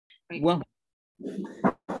Well,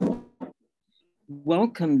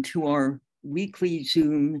 welcome to our weekly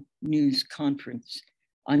Zoom news conference.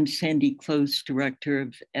 I'm Sandy Close, Director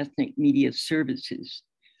of Ethnic Media Services.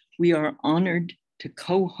 We are honored to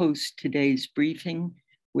co-host today's briefing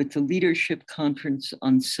with the Leadership Conference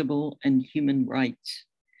on Civil and Human Rights.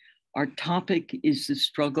 Our topic is the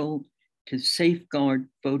struggle to safeguard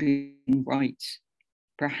voting rights,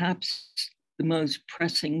 perhaps the most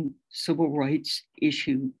pressing civil rights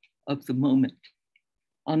issue of the moment.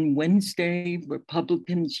 On Wednesday,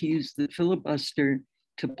 Republicans used the filibuster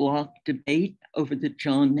to block debate over the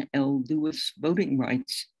John L. Lewis Voting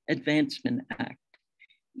Rights Advancement Act,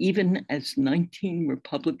 even as 19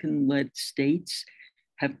 Republican-led states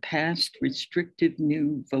have passed restrictive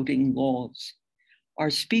new voting laws.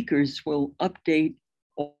 Our speakers will update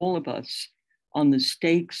all of us on the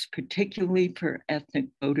stakes, particularly for ethnic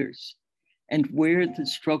voters, and where the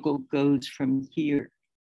struggle goes from here.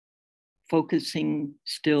 Focusing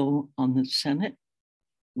still on the Senate,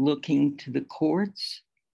 looking to the courts,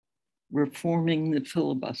 reforming the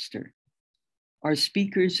filibuster. Our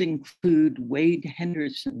speakers include Wade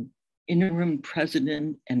Henderson, Interim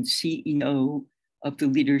President and CEO of the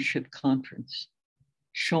Leadership Conference,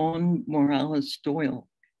 Sean Morales Doyle,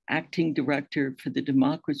 Acting Director for the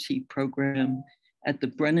Democracy Program at the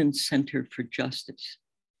Brennan Center for Justice,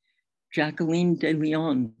 Jacqueline De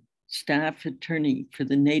Leon, Staff Attorney for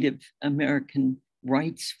the Native American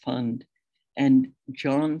Rights Fund, and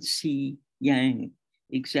John C. Yang,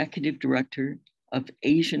 Executive Director of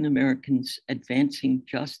Asian Americans Advancing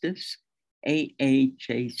Justice,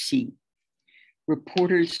 AAJC.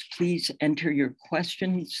 Reporters, please enter your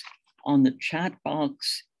questions on the chat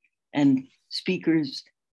box, and speakers,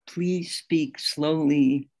 please speak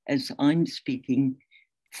slowly as I'm speaking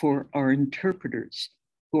for our interpreters,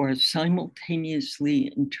 who are simultaneously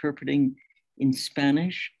interpreting in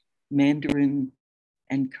Spanish, Mandarin,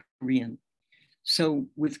 and Korean. So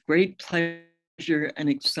with great pleasure and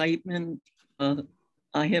excitement, I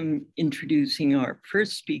am introducing our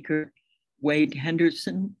first speaker, Wade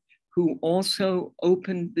Henderson, who also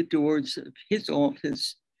opened the doors of his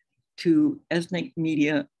office to ethnic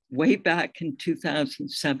media way back in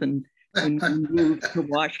 2007 when we moved to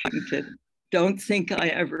Washington. Don't think I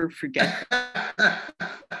ever forget.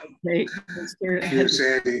 Okay, Thank you,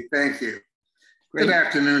 Sandy. Thank you. Great. Good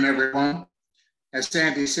afternoon, everyone. As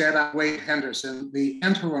Sandy said, I'm Wade Henderson, the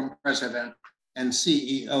Interim President and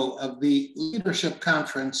CEO of the Leadership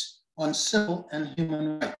Conference on Civil and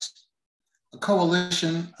Human Rights, a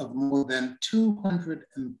coalition of more than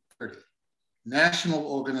 230 national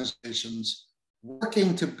organizations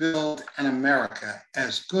working to build an America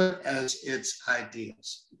as good as its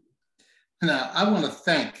ideals. Now, I want to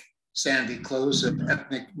thank Sandy Close of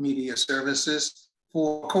Ethnic Media Services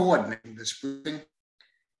for coordinating this briefing.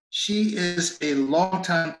 She is a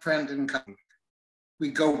longtime friend and colleague. We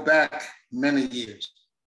go back many years.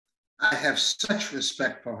 I have such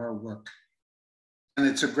respect for her work, and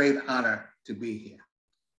it's a great honor to be here.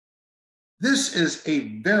 This is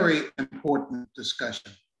a very important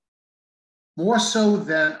discussion, more so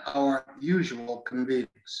than our usual convenings.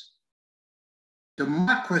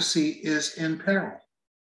 Democracy is in peril.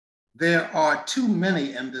 There are too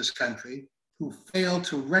many in this country who fail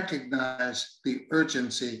to recognize the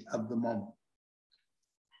urgency of the moment.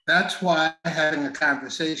 That's why having a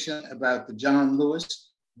conversation about the John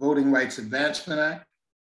Lewis Voting Rights Advancement Act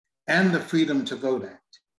and the Freedom to Vote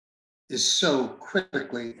Act is so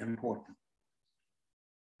critically important.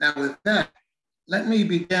 Now with that, let me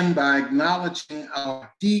begin by acknowledging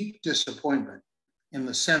our deep disappointment in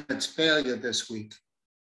the Senate's failure this week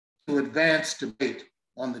to advance debate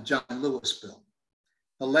on the John Lewis bill,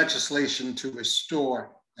 the legislation to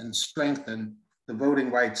restore and strengthen the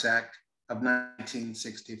Voting Rights Act of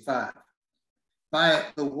 1965. By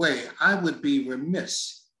the way, I would be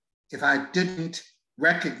remiss if I didn't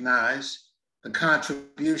recognize the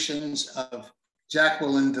contributions of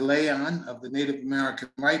Jacqueline De Leon of the Native American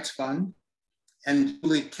Rights Fund and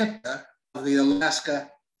Julie Kitka of the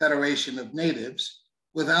Alaska Federation of Natives,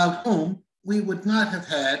 without whom we would not have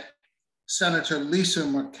had Senator Lisa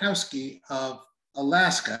Murkowski of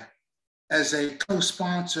Alaska as a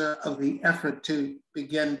co-sponsor of the effort to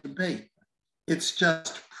begin debate. It's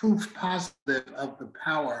just proof positive of the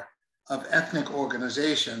power of ethnic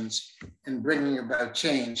organizations in bringing about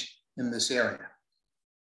change in this area.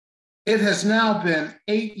 It has now been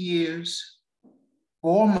 8 years,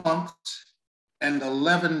 4 months, and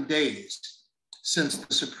 11 days since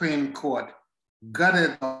the Supreme Court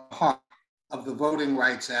gutted the heart of the Voting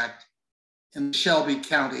Rights Act in the Shelby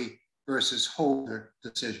County versus Holder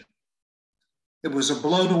decision. It was a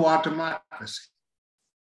blow to our democracy.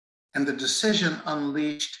 and the decision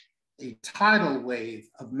unleashed a tidal wave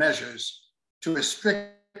of measures to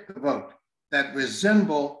restrict the vote that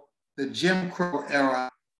resemble the Jim Crow era,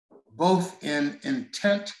 both in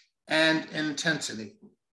intent and intensity.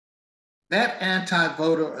 That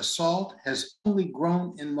anti-voter assault has only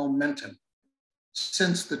grown in momentum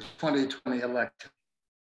since the 2020 election.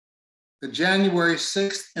 The January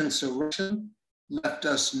 6th insurrection left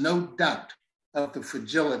us no doubt of the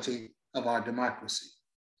fragility of our democracy.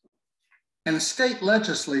 And state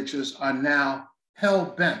legislatures are now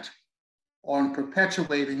hell-bent on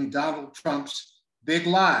perpetuating Donald Trump's big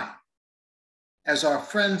lie. As our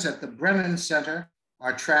friends at the Brennan Center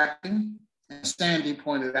are tracking, and Sandy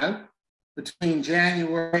pointed out, between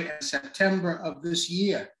January and September of this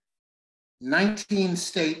year, 19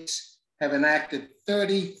 states have enacted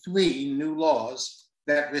 33 new laws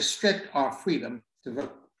that restrict our freedom to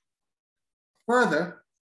vote. Further,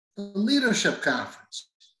 the Leadership Conference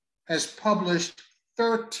has published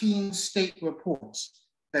 13 state reports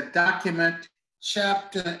that document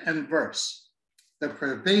chapter and verse the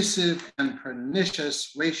pervasive and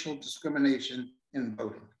pernicious racial discrimination in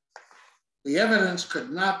voting. The evidence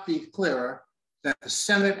could not be clearer that the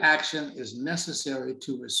Senate action is necessary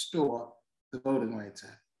to restore the Voting Rights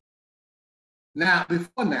Act. Now,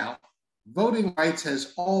 before now, voting rights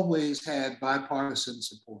has always had bipartisan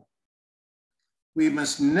support. We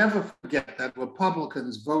must never forget that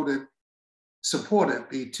Republicans supported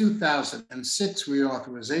the 2006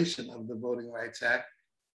 reauthorization of the Voting Rights Act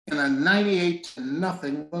in a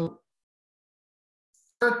 98-0 vote.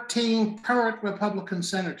 13 current Republican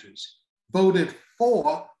senators voted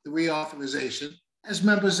for the reauthorization as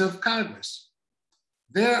members of Congress.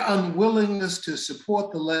 Their unwillingness to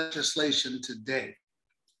support the legislation today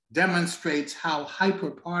demonstrates how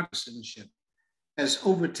hyperpartisanship has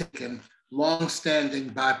overtaken longstanding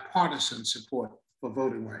bipartisan support for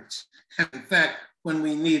voting rights. And in fact, when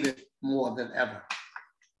we need it more than ever.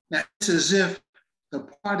 Now, it's as if the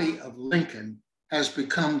party of Lincoln has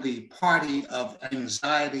become the party of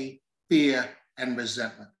anxiety, fear, and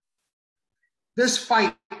resentment. This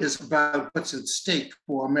fight is about what's at stake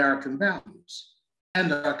for American values and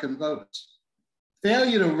American voters.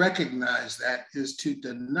 Failure to recognize that is to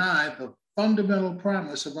deny the fundamental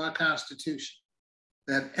promise of our Constitution,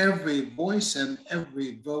 that every voice and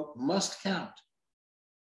every vote must count.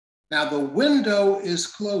 Now, the window is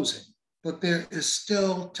closing, but there is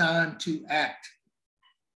still time to act.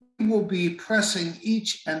 We will be pressing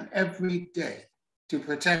each and every day to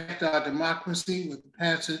protect our democracy with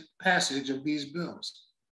the passage of these bills.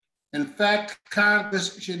 In fact,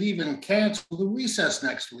 Congress should even cancel the recess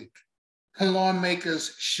next week.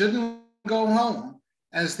 Lawmakers shouldn't go home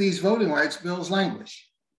as these voting rights bills languish.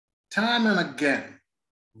 Time and again,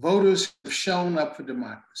 voters have shown up for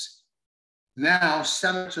democracy. Now,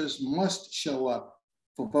 senators must show up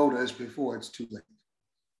for voters before it's too late.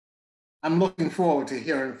 I'm looking forward to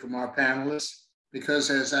hearing from our panelists because,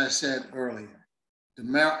 as I said earlier,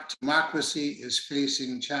 democracy is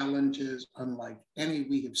facing challenges unlike any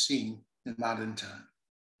we have seen in modern time.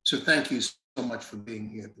 So thank you so much for being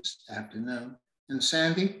here this afternoon. And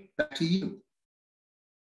Sandy, back to you.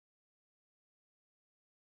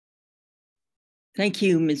 Thank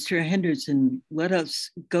you, Mr. Henderson. Let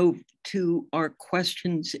us go to our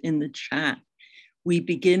questions in the chat. We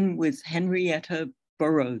begin with Henrietta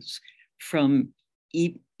Burrows from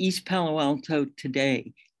East Palo Alto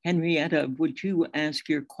Today. Henrietta, would you ask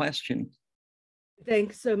your question?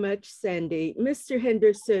 Thanks so much, Sandy. Mr.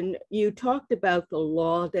 Henderson, you talked about the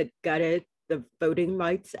law that gutted the Voting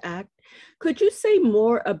Rights Act. Could you say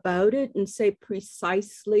more about it and say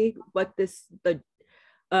precisely what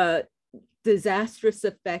the disastrous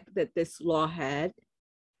effect that this law had?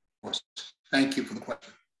 Of course. Thank you for the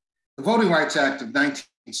question. The Voting Rights Act of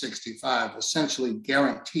 1965 essentially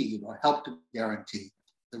guaranteed or helped to guarantee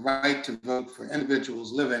the right to vote for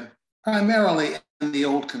individuals living primarily in the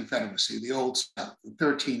old Confederacy, the old South, the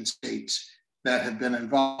 13 states that have been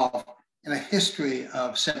involved in a history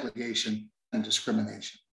of segregation and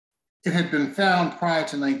discrimination. It had been found prior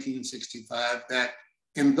to 1965 that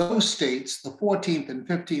in those states, the 14th and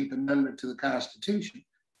 15th Amendment to the Constitution,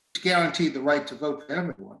 which guaranteed the right to vote for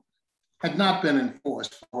everyone, had not been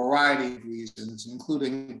enforced for a variety of reasons,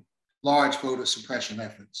 including large voter suppression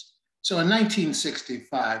efforts. So in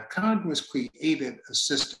 1965, Congress created a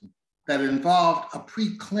system that involved a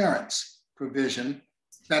pre-clearance provision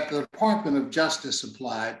that the Department of Justice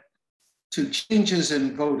applied to changes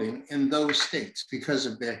in voting in those states because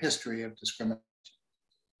of their history of discrimination.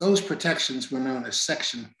 Those protections were known as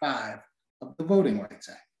Section 5 of the Voting Rights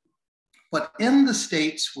Act. But in the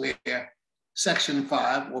states where Section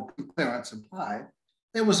 5 or pre-clearance applied,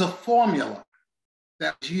 there was a formula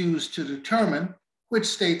that was used to determine which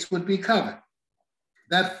states would be covered.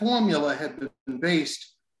 That formula had been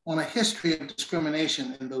based on a history of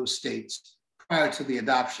discrimination in those states prior to the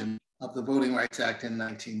adoption of the Voting Rights Act in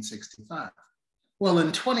 1965. Well,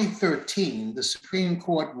 in 2013, the Supreme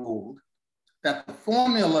Court ruled that the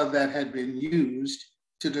formula that had been used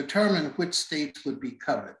to determine which states would be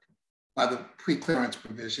covered by the preclearance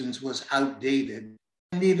provisions was outdated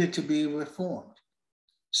and needed to be reformed.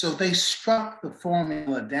 So they struck the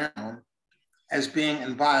formula down as being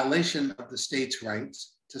in violation of the state's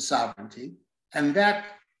rights to sovereignty, and that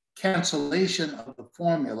cancellation of the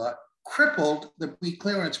formula crippled the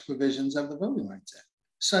preclearance provisions of the Voting Rights Act,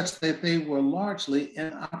 such that they were largely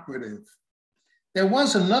inoperative. There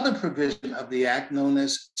was another provision of the Act known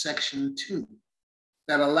as Section 2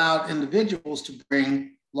 that allowed individuals to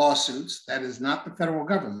bring lawsuits, that is not the federal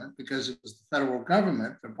government, because it was the federal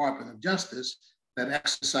government, the Department of Justice, that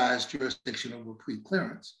exercised jurisdiction over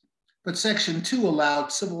preclearance. But Section 2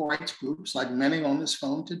 allowed civil rights groups, like many on this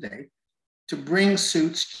phone today, to bring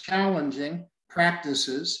suits challenging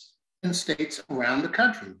practices in states around the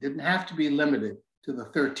country. It didn't have to be limited to the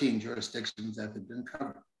 13 jurisdictions that had been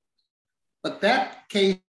covered. But that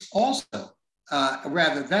case also,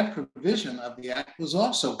 that provision of the Act was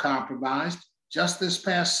also compromised just this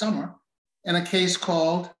past summer in a case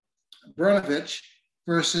called Brnovich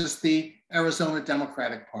versus the Arizona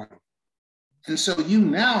Democratic Party. And so you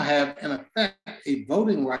now have, in effect, a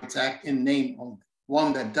Voting Rights Act in name only,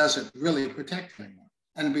 one that doesn't really protect anyone.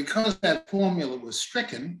 And because that formula was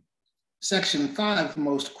stricken, Section 5, the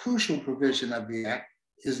most crucial provision of the Act,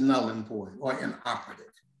 is null and void or inoperative.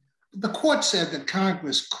 The court said that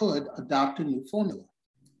Congress could adopt a new formula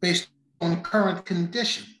based on current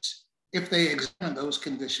conditions if they examine those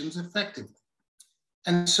conditions effectively.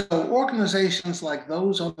 And so organizations like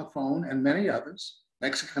those on the phone and many others,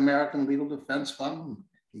 Mexican American Legal Defense Fund,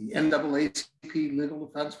 the NAACP Legal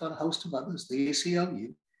Defense Fund, a host of others, the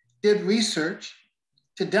ACLU, did research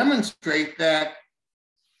to demonstrate that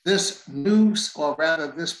this new, or rather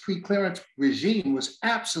this preclearance regime was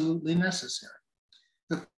absolutely necessary.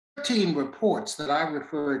 The 13 reports that I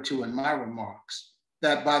referred to in my remarks,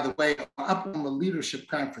 that by the way are up on the Leadership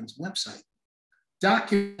Conference website,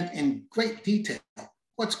 document in great detail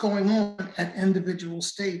what's going on at individual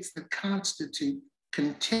states that constitute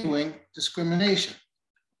continuing discrimination.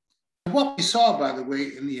 What we saw, by the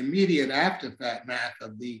way, in the immediate aftermath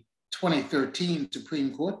of the 2013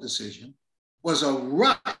 Supreme Court decision was a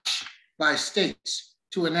rush by states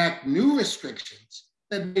to enact new restrictions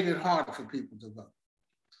that made it harder for people to vote.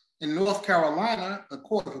 In North Carolina, the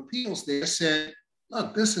Court of Appeals there said,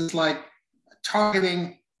 look, this is like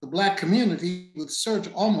targeting the Black community with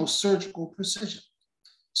almost surgical precision.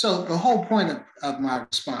 So the whole point of my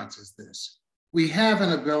response is this. We have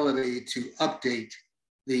an ability to update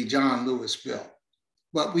the John Lewis bill,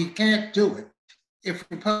 but we can't do it if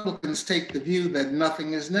Republicans take the view that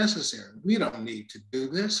nothing is necessary. We don't need to do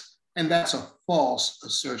this. And that's a false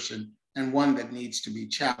assertion and one that needs to be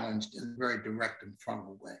challenged in a very direct and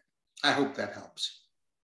frontal way. I hope that helps.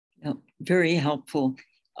 Yeah, very helpful.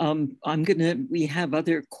 We have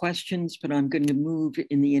other questions, but I'm going to move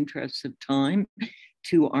in the interest of time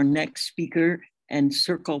to our next speaker and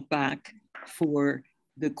circle back for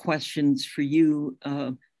the questions for you,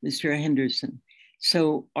 Mr. Henderson.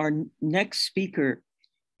 So our next speaker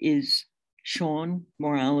is Sean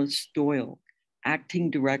Morales Doyle, Acting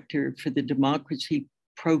Director for the Democracy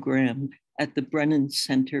Program at the Brennan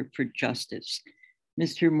Center for Justice.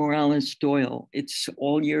 Mr. Morales Doyle, it's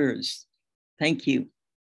all yours. Thank you.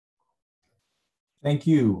 Thank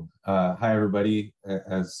you. Hi, everybody.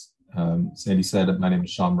 As Sandy said, my name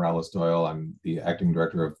is Sean Morales Doyle. I'm the Acting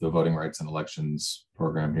Director of the Voting Rights and Elections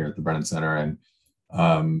Program here at the Brennan Center.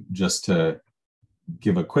 And just to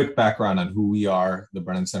give a quick background on who we are, the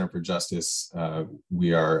Brennan Center for Justice,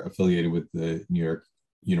 we are affiliated with the New York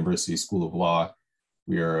University School of Law.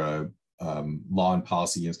 We are a law and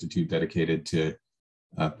policy institute dedicated to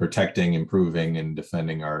protecting, improving, and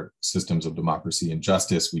defending our systems of democracy and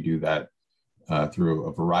justice. We do that through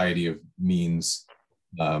a variety of means.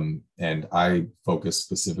 And I focus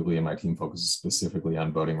specifically, and my team focuses specifically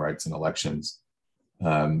on voting rights and elections.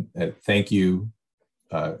 Thank you,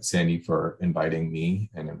 Sandy, for inviting me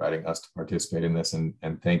and inviting us to participate in this.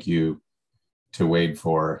 And thank you to Wade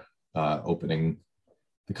for opening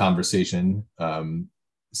the conversation,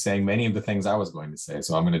 saying many of the things I was going to say.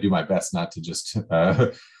 So I'm going to do my best not to just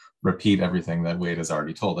repeat everything that Wade has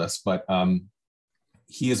already told us. But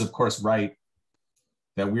he is, of course, right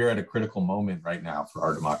that we're at a critical moment right now for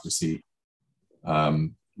our democracy.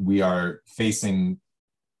 We are facing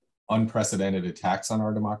unprecedented attacks on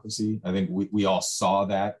our democracy. I think we all saw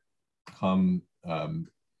that come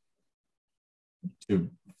to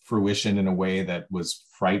fruition in a way that was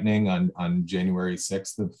frightening on January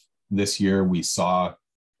 6th of this year. We saw,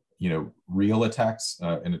 real attacks,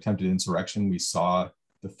 an attempted insurrection. We saw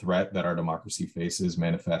the threat that our democracy faces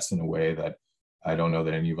manifest in a way that I don't know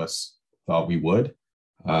that any of us thought we would.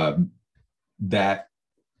 That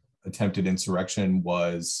attempted insurrection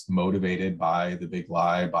was motivated by the big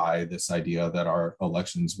lie, by this idea that our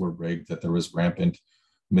elections were rigged, that there was rampant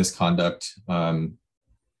misconduct.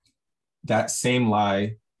 That same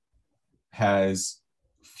lie has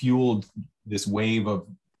fueled this wave of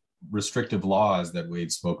restrictive laws that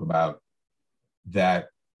Wade spoke about. That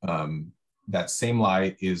same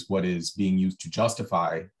lie is what is being used to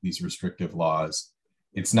justify these restrictive laws.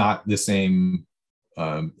 It's not the same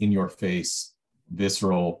in-your-face,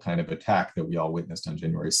 visceral kind of attack that we all witnessed on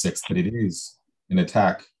January 6th, but it is an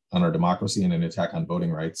attack on our democracy and an attack on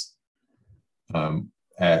voting rights.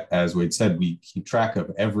 As Wade said, we keep track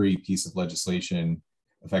of every piece of legislation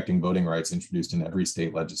affecting voting rights introduced in every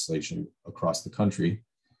state legislation across the country.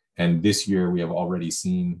 And this year, we have already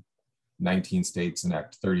seen 19 states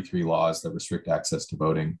enact 33 laws that restrict access to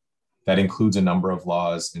voting. That includes a number of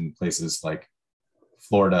laws in places like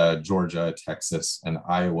Florida, Georgia, Texas, and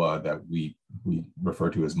Iowa that we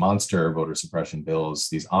refer to as monster voter suppression bills,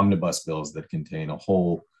 these omnibus bills that contain a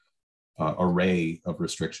whole array of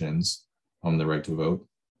restrictions on the right to vote.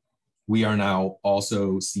 We are now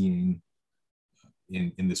also seeing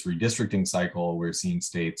in this redistricting cycle, we're seeing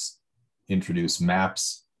states introduce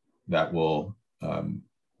maps that will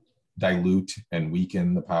dilute and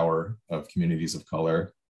weaken the power of communities of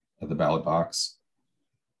color at the ballot box.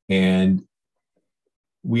 And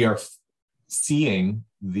we are seeing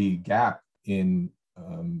the gap in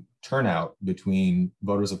turnout between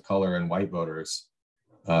voters of color and white voters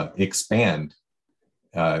expand.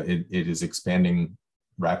 It is expanding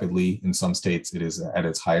rapidly. In some states, it is at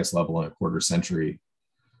its highest level in a quarter century.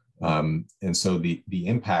 And so the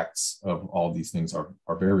impacts of all these things are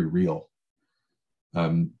very real.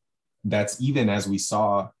 That's even as we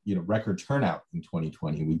saw, record turnout in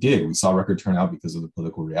 2020. We saw record turnout because of the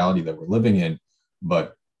political reality that we're living in,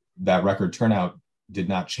 but that record turnout did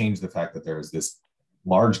not change the fact that there is this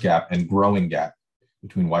large gap and growing gap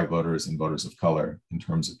between white voters and voters of color in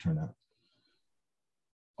terms of turnout.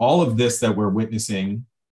 All of this that we're witnessing,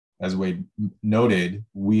 as Wade noted,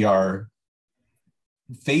 we are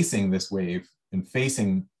facing this wave and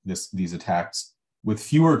facing these attacks with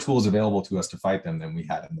fewer tools available to us to fight them than we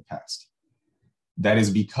had in the past. That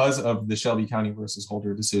is because of the Shelby County versus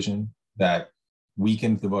Holder decision that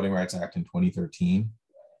weakened the Voting Rights Act in 2013.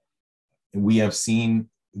 We're seeing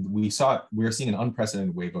an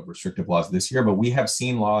unprecedented wave of restrictive laws this year, but we have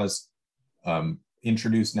seen laws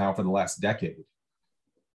introduced now for the last decade,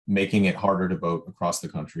 making it harder to vote across the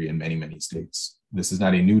country in many, many states. This is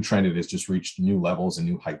not a new trend. It has just reached new levels and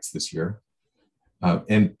new heights this year.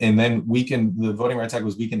 And then the Voting Rights Act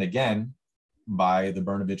was weakened again by the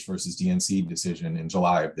Brnovich versus DNC decision in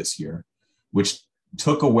July of this year, which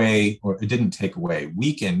took away, or it didn't take away,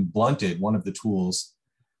 weakened, blunted one of the tools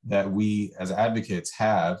that we as advocates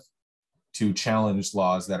have to challenge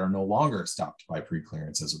laws that are no longer stopped by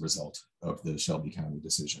preclearance as a result of the Shelby County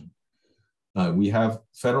decision. We have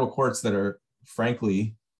federal courts that are,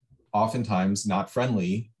 frankly, oftentimes not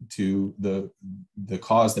friendly to the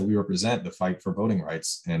cause that we represent, the fight for voting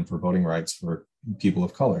rights and for voting rights for people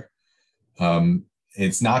of color.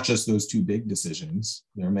 It's not just those two big decisions.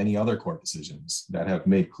 There are many other court decisions that have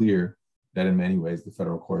made clear that in many ways the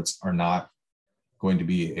federal courts are not going to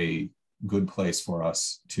be a good place for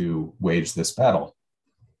us to wage this battle.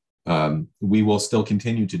 We will still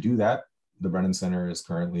continue to do that. The Brennan Center is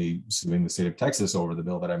currently suing the state of Texas over the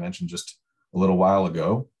bill that I mentioned just a little while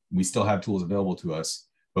ago. We still have tools available to us,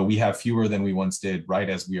 but we have fewer than we once did right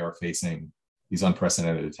as we are facing these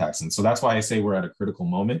unprecedented attacks. And so that's why I say we're at a critical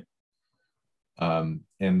moment. And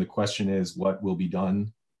the question is, what will be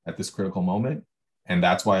done at this critical moment? And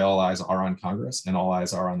that's why all eyes are on Congress and all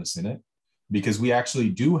eyes are on the Senate, because we actually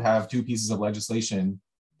do have two pieces of legislation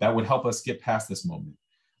that would help us get past this moment,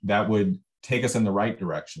 that would take us in the right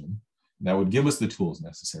direction, that would give us the tools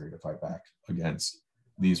necessary to fight back against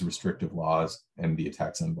these restrictive laws and the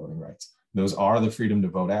attacks on voting rights. Those are the Freedom to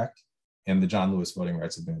Vote Act and the John Lewis Voting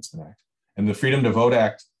Rights Advancement Act. And the Freedom to Vote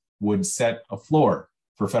Act would set a floor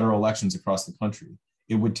for federal elections across the country.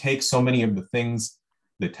 It would take so many of the things,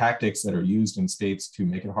 the tactics that are used in states to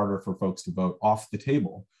make it harder for folks to vote off the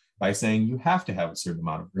table by saying you have to have a certain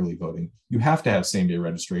amount of early voting, you have to have same-day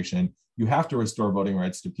registration, you have to restore voting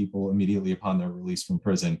rights to people immediately upon their release from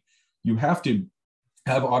prison, you have to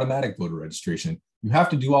have automatic voter registration. You have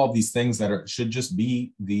to do all of these things that should just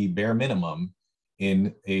be the bare minimum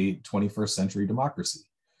in a 21st century democracy.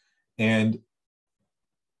 And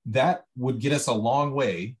that would get us a long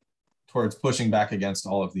way towards pushing back against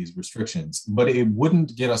all of these restrictions, but it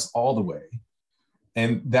wouldn't get us all the way.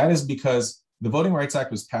 And that is because the Voting Rights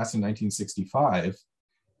Act was passed in 1965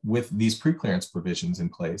 with these pre-clearance provisions in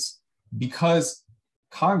place, because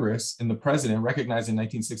Congress and the president recognized in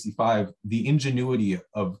 1965 the ingenuity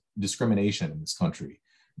of discrimination in this country,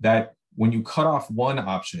 that when you cut off one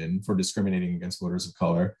option for discriminating against voters of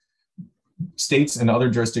color, states and other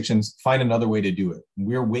jurisdictions find another way to do it.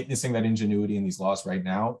 We're witnessing that ingenuity in these laws right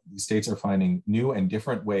now. The states are finding new and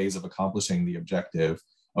different ways of accomplishing the objective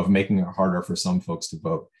of making it harder for some folks to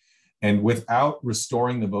vote. And without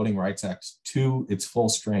restoring the Voting Rights Act to its full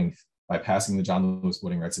strength by passing the John Lewis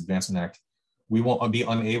Voting Rights Advancement Act, we won't be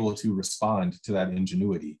unable to respond to that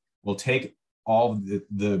ingenuity. We'll take all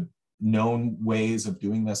the known ways of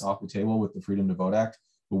doing this off the table with the Freedom to Vote Act,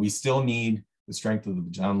 but we still need the strength of the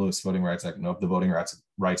John Lewis Voting Rights Act and of the Voting Rights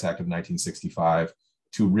Act of 1965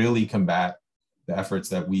 to really combat the efforts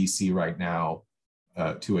that we see right now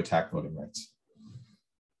to attack voting rights.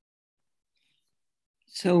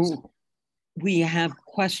 So we have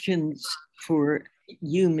questions for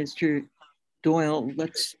you, Mr. Doyle.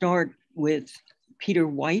 Let's start with Peter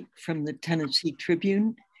White from the Tennessee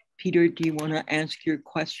Tribune. Peter, do you want to ask your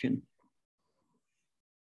question?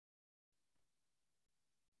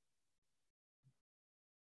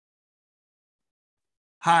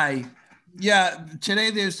 Hi. Yeah,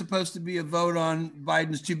 today there's supposed to be a vote on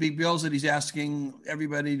Biden's two big bills that he's asking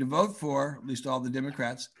everybody to vote for, at least all the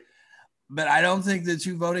Democrats. But I don't think the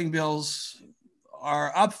two voting bills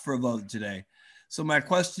are up for a vote today. So my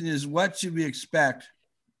question is, what should we expect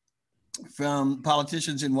from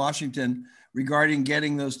politicians in Washington regarding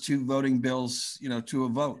getting those two voting bills, to a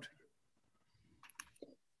vote?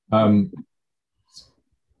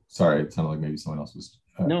 Sorry, it sounded like maybe someone else was.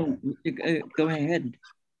 No, go ahead.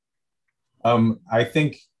 I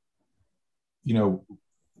think,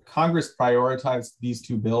 Congress prioritized these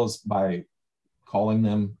two bills by calling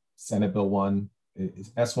them Senate Bill 1,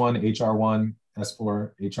 S1, HR 1,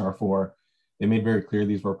 S4, HR 4. They made very clear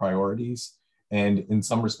these were priorities. And in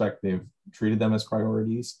some respect, they've treated them as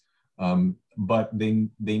priorities. But they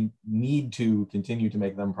need to continue to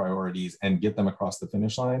make them priorities and get them across the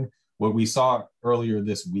finish line. What we saw earlier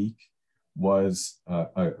this week was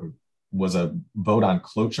a vote on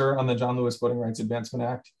cloture on the John Lewis Voting Rights Advancement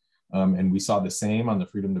Act. And we saw the same on the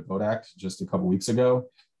Freedom to Vote Act just a couple weeks ago.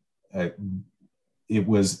 It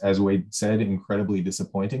was, as Wade said, incredibly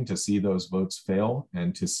disappointing to see those votes fail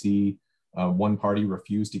and to see one party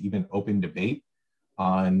refuse to even open debate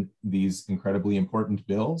on these incredibly important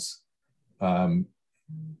bills.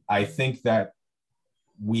 I think that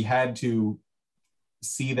we had to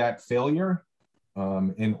see that failure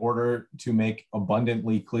in order to make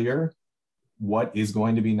abundantly clear what is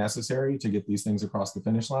going to be necessary to get these things across the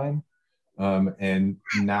finish line. And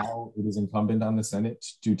now it is incumbent on the Senate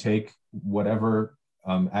to take whatever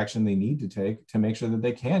action they need to take to make sure that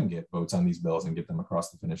they can get votes on these bills and get them across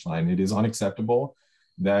the finish line. It is unacceptable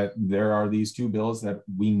that there are these two bills that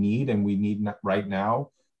we need right now,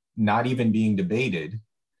 not even being debated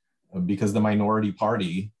because the minority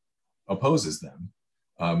party opposes them.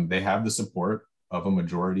 They have the support of a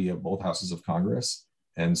majority of both houses of Congress.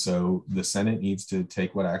 And so the Senate needs to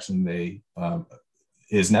take what action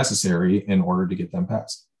is necessary in order to get them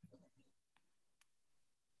passed.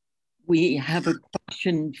 We have a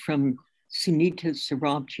question from Sunita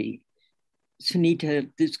Sarabji. Sunita,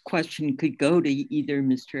 this question could go to either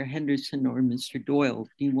Mr. Henderson or Mr. Doyle.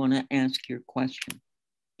 Do you want to ask your question?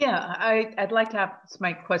 Yeah, I'd like to ask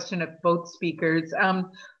my question of both speakers.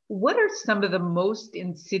 What are some of the most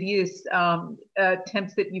insidious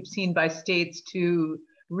attempts that you've seen by states to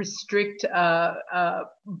restrict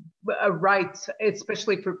rights,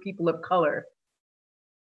 especially for people of color?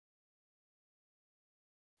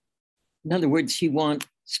 In other words, you want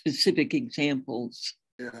specific examples.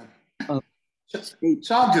 Yeah. So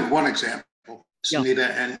I'll give one example,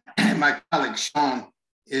 Sunita, and my colleague Sean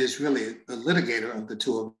is really the litigator of the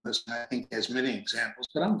two of us, and I think has many examples,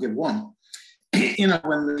 but I'll give one.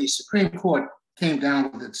 When the Supreme Court came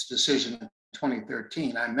down with its decision in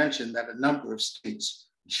 2013, I mentioned that a number of states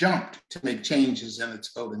jumped to make changes in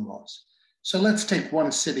its voting laws. So let's take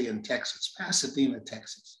one city in Texas, Pasadena,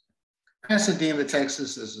 Texas. Pasadena,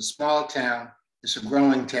 Texas is a small town, it's a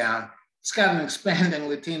growing town, it's got an expanding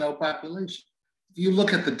Latino population. If you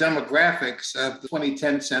look at the demographics of the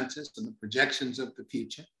 2010 census and the projections of the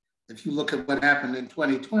future, if you look at what happened in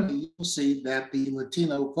 2020, you'll see that the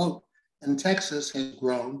Latino vote in Texas has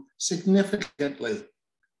grown significantly,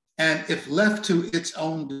 and if left to its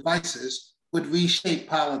own devices, would reshape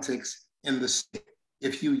politics in the state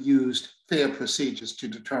if you used fair procedures to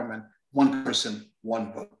determine one person,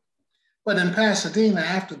 one vote. But in Pasadena,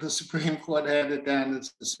 after the Supreme Court handed down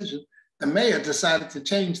its decision, the mayor decided to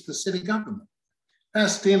change the city government.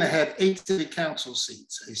 Pasadena had 8 city council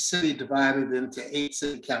seats, a city divided into 8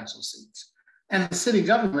 city council seats. And the city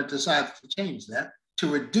government decided to change that to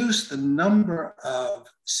reduce the number of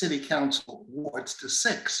city council wards to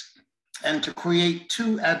 6 and to create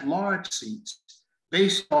 2 at-large seats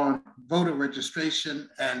based on voter registration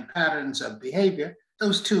and patterns of behavior.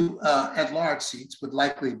 Those 2 at-large seats would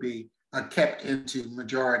likely be kept into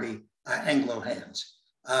majority Anglo hands.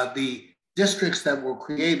 The districts that were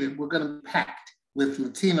created were going to be packed with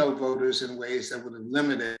Latino voters in ways that would have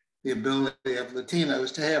limited the ability of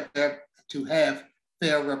Latinos to have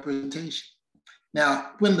fair representation.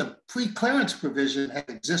 Now, when the pre-clearance provision had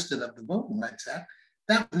existed of the Voting Rights Act,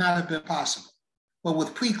 that would not have been possible. But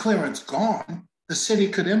with pre-clearance gone, the city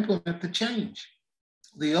could implement the change.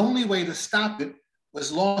 The only way to stop it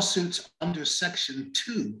was lawsuits under Section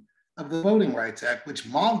 2 of the Voting Rights Act, which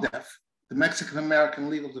MALDEF, the Mexican American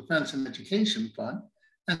Legal Defense and Education Fund,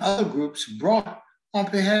 and other groups brought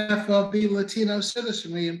on behalf of the Latino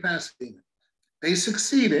citizenry in Pasadena. They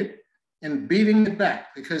succeeded in beating it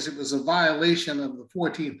back because it was a violation of the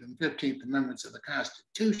 14th and 15th Amendments of the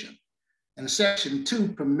Constitution. And Section 2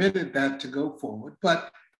 permitted that to go forward,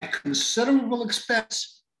 but at considerable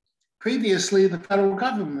expense. Previously, the federal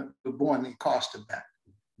government would bear the cost of that.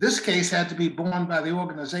 This case had to be borne by the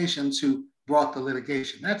organizations who brought the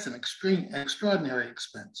litigation. That's an extraordinary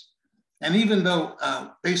expense. And even though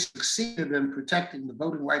they succeeded in protecting the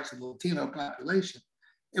voting rights of the Latino population,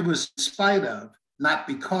 it was in spite of, not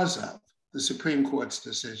because of, the Supreme Court's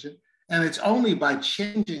decision. And it's only by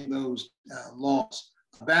changing those laws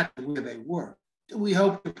back to where they were that we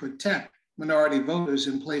hope to protect minority voters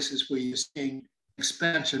in places where you're seeing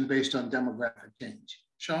expansion based on demographic change.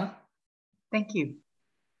 Sean? Thank you.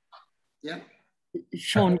 Yeah.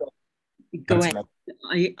 Sean, go ahead.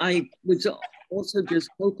 I was also just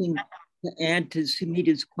hoping to add to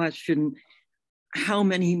Sumita's question, how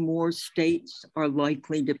many more states are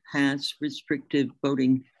likely to pass restrictive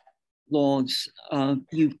voting laws?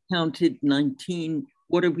 You've counted 19.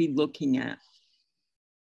 What are we looking at?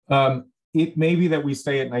 It may be that we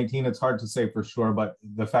stay at 19. It's hard to say for sure, but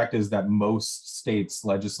the fact is that most states'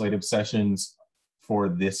 legislative sessions for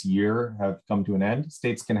this year have come to an end.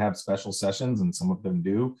 States can have special sessions, and some of them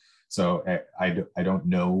do. So I don't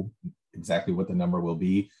know exactly what the number will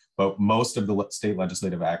be, but most of the state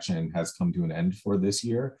legislative action has come to an end for this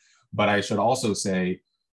year. But I should also say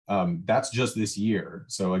that's just this year.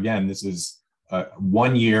 So again, this is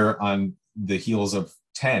 1 year on the heels of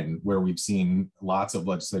 10, where we've seen lots of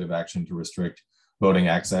legislative action to restrict voting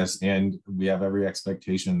access. And we have every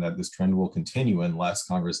expectation that this trend will continue unless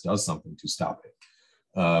Congress does something to stop it.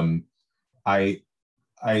 I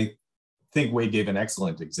think Wade gave an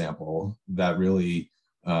excellent example that really,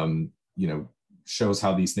 shows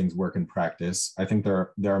how these things work in practice. I think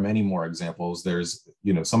there are many more examples. There's,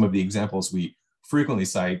 some of the examples we frequently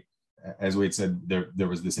cite, as Wade said, there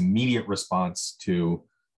was this immediate response to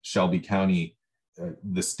Shelby County.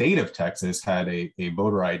 The state of Texas had a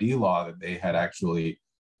voter ID law that they had actually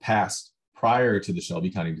passed prior to the Shelby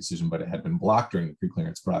County decision, but it had been blocked during the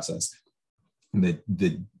pre-clearance process. And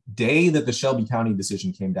the day that the Shelby County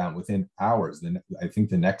decision came down, within hours, I think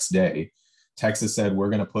the next day, Texas said, we're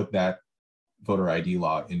going to put that voter ID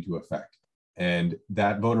law into effect. And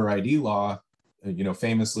that voter ID law,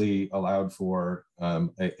 famously allowed for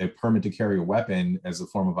a permit to carry a weapon as a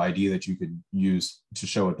form of ID that you could use to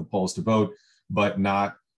show at the polls to vote, but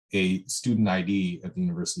not a student ID at the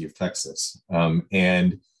University of Texas.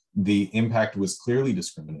 And the impact was clearly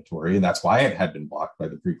discriminatory, and that's why it had been blocked by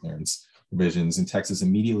the pre-clearance provisions. And Texas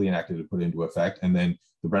immediately enacted to put it into effect. And then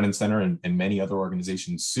the Brennan Center and many other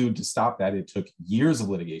organizations sued to stop that. It took years of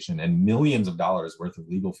litigation and millions of dollars worth of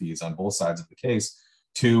legal fees on both sides of the case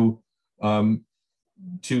to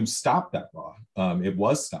stop that law. It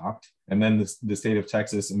was stopped. And then the state of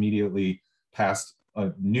Texas immediately passed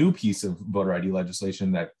a new piece of voter ID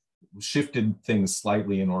legislation that shifted things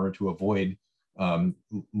slightly in order to avoid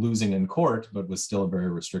losing in court, but was still a very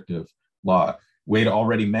restrictive law. Wade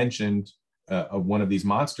already mentioned one of these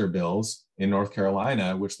monster bills in North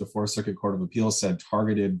Carolina, which the Fourth Circuit Court of Appeals said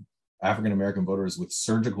targeted African-American voters with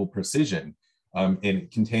surgical precision. And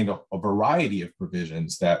it contained a variety of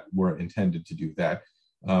provisions that were intended to do that.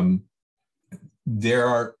 There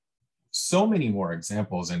are so many more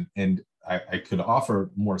examples, and I could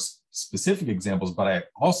offer more specific examples, but I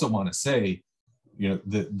also want to say,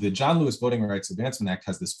 the John Lewis Voting Rights Advancement Act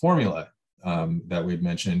has this formula that we've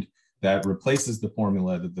mentioned that replaces the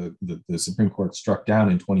formula that the Supreme Court struck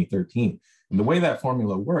down in 2013. And the way that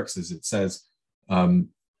formula works is it says,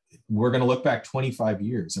 we're going to look back 25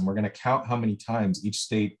 years and we're going to count how many times each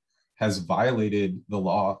state has violated the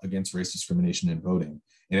law against race discrimination in voting.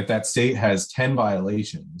 And if that state has 10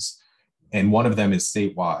 violations and one of them is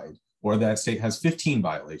statewide, or that state has 15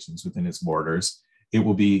 violations within its borders, it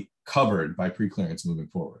will be covered by preclearance moving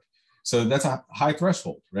forward. So that's a high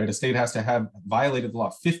threshold, right? A state has to have violated the law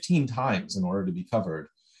 15 times in order to be covered,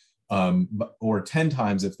 or 10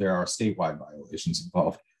 times if there are statewide violations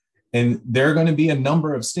involved. And there are going to be a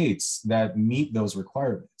number of states that meet those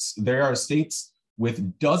requirements. There are states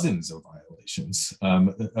with dozens of violations.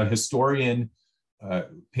 A historian,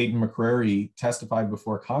 Peyton McCrary, testified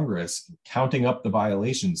before Congress, counting up the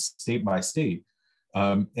violations state by state.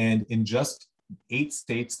 And in just 8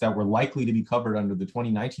 states that were likely to be covered under the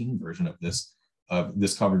 2019 version of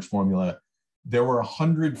this coverage formula, there were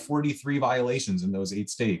 143 violations in those 8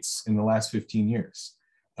 states in the last 15 years.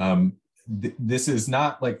 This is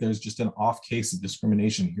not like there's just an off case of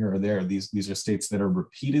discrimination here or there. These are states that are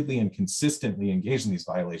repeatedly and consistently engaged in these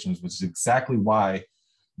violations, which is exactly why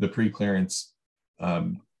the preclearance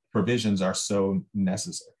provisions are so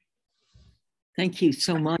necessary. Thank you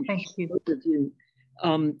so much. Thank you. Both of you.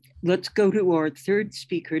 Let's go to our third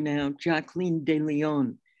speaker now, Jacqueline De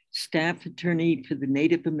Leon, staff attorney for the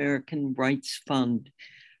Native American Rights Fund.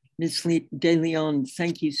 Ms. De Leon,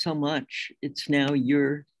 thank you so much. It's now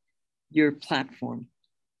your platform.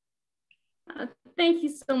 Thank you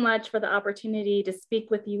so much for the opportunity to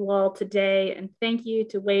speak with you all today. And thank you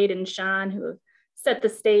to Wade and Sean, who have set the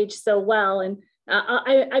stage so well. And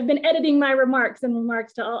I've been editing my remarks in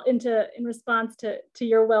response to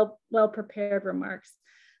your well-prepared remarks.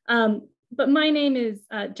 But my name is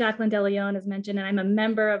Jacqueline De Leon, as mentioned, and I'm a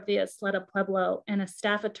member of the Ysleta Pueblo and a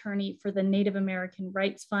staff attorney for the Native American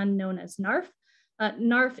Rights Fund, known as NARF.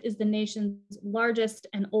 NARF is the nation's largest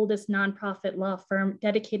and oldest nonprofit law firm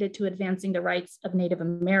dedicated to advancing the rights of Native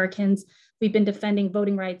Americans. We've been defending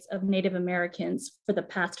voting rights of Native Americans for the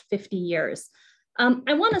past 50 years.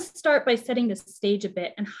 I want to start by setting the stage a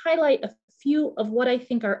bit and highlight a few of what I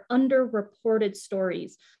think are underreported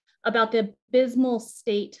stories about the abysmal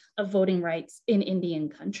state of voting rights in Indian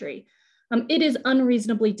country. It is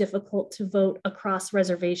unreasonably difficult to vote across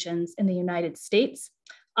reservations in the United States.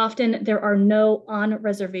 Often there are no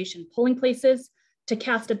on-reservation polling places. To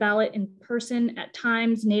cast a ballot in person, at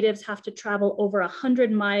times, Natives have to travel over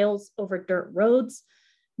 100 miles over dirt roads.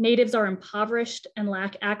 Natives are impoverished and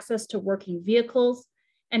lack access to working vehicles.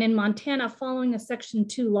 And in Montana, following a Section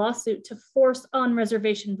 2 lawsuit to force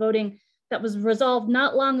on-reservation voting that was resolved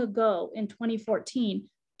not long ago in 2014,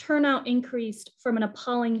 turnout increased from an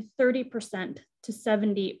appalling 30% to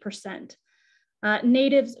 70%.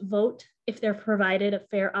 Natives vote if they're provided a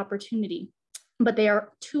fair opportunity, but they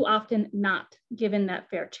are too often not given that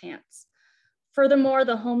fair chance. Furthermore,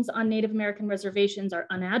 the homes on Native American reservations are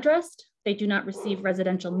unaddressed. They do not receive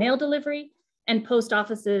residential mail delivery, and post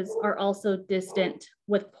offices are also distant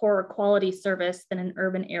with poorer quality service than in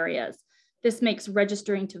urban areas. This makes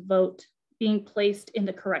registering to vote, being placed in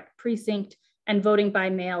the correct precinct, and voting by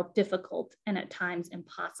mail difficult and at times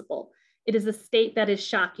impossible. It is a state that is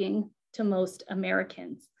shocking to most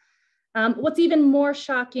Americans. What's even more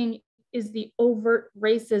shocking is the overt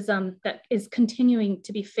racism that is continuing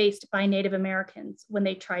to be faced by Native Americans when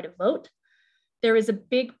they try to vote. There is a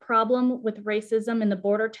big problem with racism in the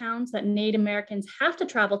border towns that Native Americans have to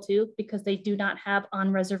travel to because they do not have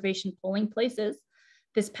on-reservation polling places.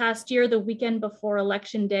 This past year, the weekend before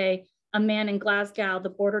Election Day, a man in Glasgow, the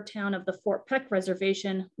border town of the Fort Peck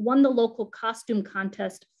Reservation, won the local costume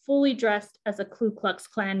contest fully dressed as a Ku Klux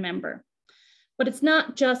Klan member. But it's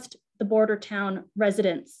not just the border town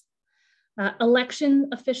residents. Election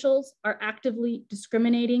officials are actively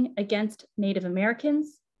discriminating against Native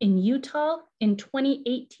Americans. In Utah, in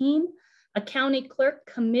 2018, a county clerk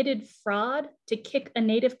committed fraud to kick a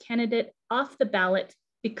Native candidate off the ballot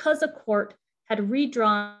because a court had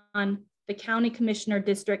redrawn the county commissioner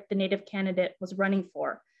district the Native candidate was running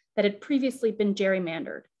for that had previously been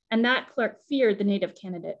gerrymandered, and that clerk feared the Native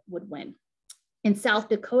candidate would win. In South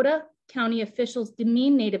Dakota, county officials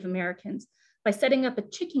demean Native Americans by setting up a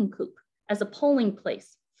chicken coop as a polling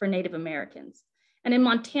place for Native Americans. And in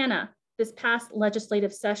Montana, this past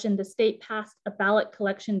legislative session, the state passed a ballot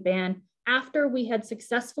collection ban after we had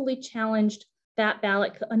successfully challenged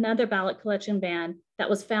another ballot collection ban that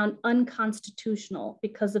was found unconstitutional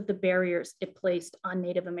because of the barriers it placed on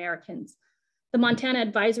Native Americans. The Montana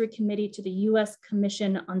Advisory Committee to the U.S.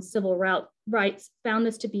 Commission on Civil Rights found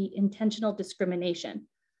this to be intentional discrimination.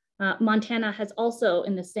 Montana has also,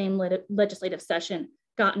 in the same legislative session,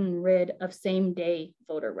 gotten rid of same-day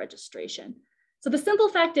voter registration. So the simple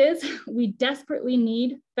fact is we desperately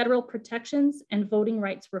need federal protections and voting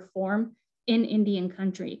rights reform in Indian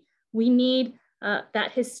country. We need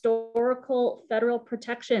that historical federal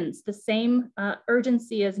protections, the same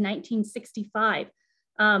urgency as 1965,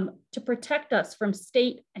 to protect us from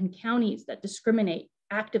state and counties that discriminate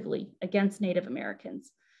actively against Native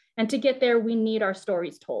Americans. And to get there, we need our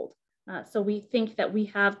stories told. So we think that we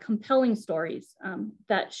have compelling stories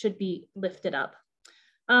that should be lifted up.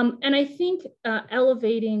 And I think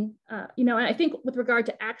elevating, I think with regard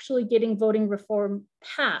to actually getting voting reform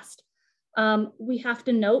passed, we have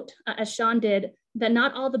to note, as Sean did, that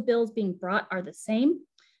not all the bills being brought are the same.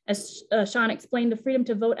 As Sean explained, the Freedom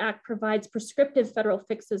to Vote Act provides prescriptive federal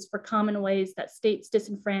fixes for common ways that states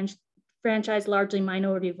disenfranchise largely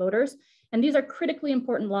minority voters. And these are critically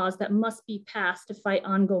important laws that must be passed to fight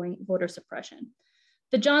ongoing voter suppression.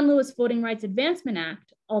 The John Lewis Voting Rights Advancement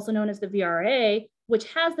Act, also known as the VRA, which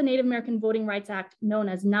has the Native American Voting Rights Act, known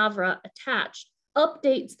as NAVRA, attached,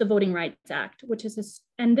 updates the Voting Rights Act,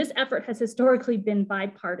 and this effort has historically been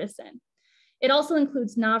bipartisan. It also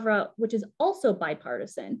includes NAVRA, which is also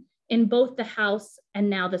bipartisan in both the House and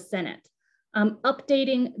now the Senate.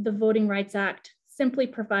 Updating the Voting Rights Act simply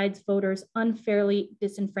provides voters unfairly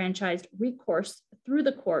disenfranchised recourse through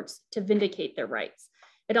the courts to vindicate their rights.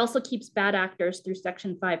 It also keeps bad actors through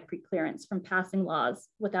Section 5 preclearance from passing laws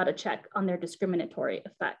without a check on their discriminatory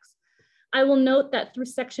effects. I will note that through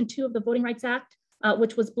Section 2 of the Voting Rights Act,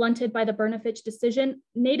 which was blunted by the Brnovich decision,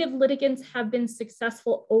 Native litigants have been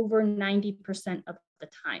successful over 90% of the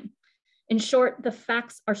time. In short, the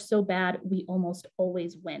facts are so bad, we almost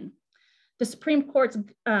always win. The Supreme Court's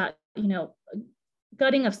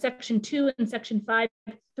gutting of Section 2 and Section 5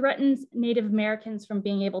 threatens Native Americans from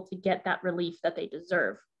being able to get that relief that they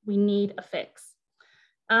deserve. We need a fix.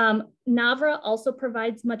 NAVRA also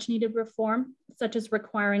provides much needed reform, such as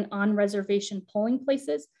requiring on-reservation polling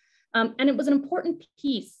places. And it was an important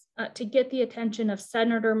piece to get the attention of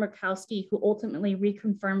Senator Murkowski, who ultimately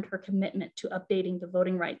reconfirmed her commitment to updating the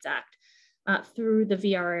Voting Rights Act through the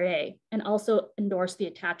VRA, and also endorsed the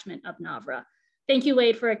attachment of NAVRA. Thank you,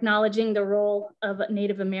 Wade, for acknowledging the role of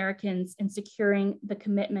Native Americans in securing the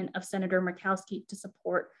commitment of Senator Murkowski to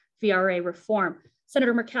support VRA reform.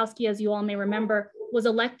 Senator Murkowski, as you all may remember, was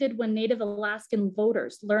elected when Native Alaskan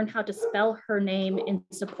voters learned how to spell her name in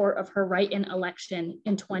support of her write-in election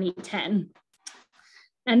in 2010.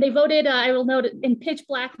 And they voted, I will note, in pitch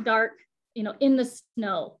black dark, in the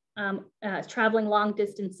snow, traveling long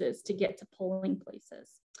distances to get to polling places.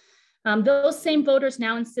 Those same voters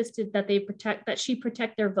now insisted that she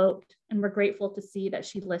protect their vote, and we're grateful to see that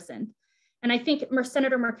she listened. And I think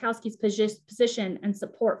Senator Murkowski's position and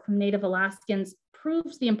support from Native Alaskans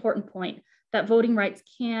proves the important point that voting rights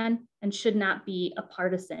can and should not be a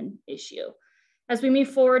partisan issue. As we move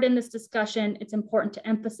forward in this discussion, it's important to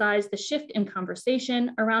emphasize the shift in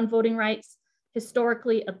conversation around voting rights.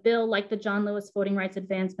 Historically, a bill like the John Lewis Voting Rights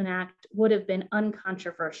Advancement Act would have been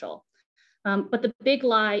uncontroversial. But the big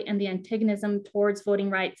lie and the antagonism towards voting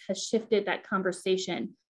rights has shifted that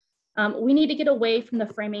conversation. We need to get away from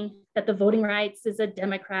the framing that the voting rights is a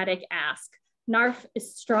Democratic ask. NARF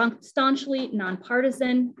is staunchly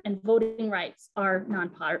nonpartisan, and voting rights are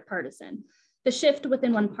nonpartisan. The shift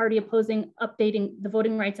within one party opposing updating the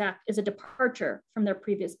Voting Rights Act is a departure from their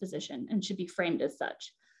previous position and should be framed as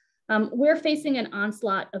such. We're facing an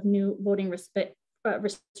onslaught of new voting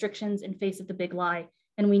restrictions in face of the big lie,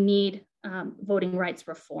 and we need voting rights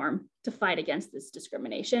reform to fight against this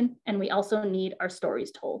discrimination. And we also need our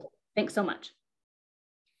stories told. Thanks so much.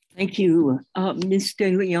 Thank you. Ms.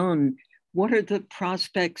 De Leon, what are the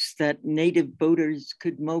prospects that Native voters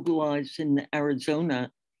could mobilize in Arizona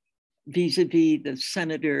vis-a-vis the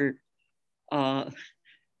Senator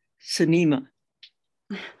Sinema?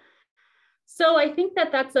 So I think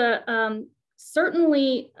that that's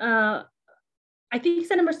certainly, I think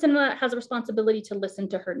Senator Sinema has a responsibility to listen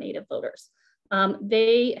to her Native voters.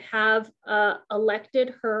 They have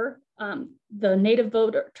elected her. The Native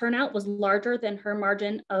voter turnout was larger than her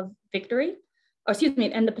margin of victory,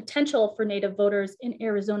 and the potential for Native voters in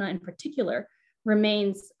Arizona in particular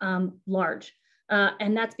remains large.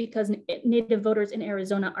 And that's because Native voters in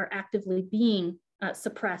Arizona are actively being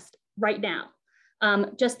suppressed right now.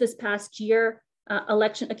 Just this past year,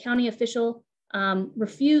 a county official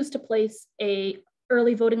refused to place a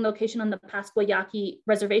early voting location on the Pasquayaqui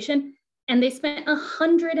reservation, and they spent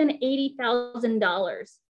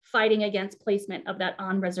 $180,000 fighting against placement of that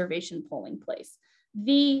on-reservation polling place.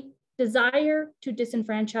 The desire to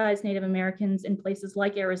disenfranchise Native Americans in places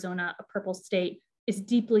like Arizona, a purple state, is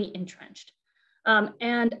deeply entrenched.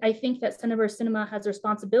 And I think that Senator Sinema has a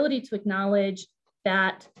responsibility to acknowledge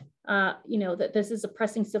that, that this is a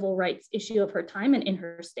pressing civil rights issue of her time and in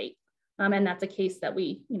her state. And that's a case that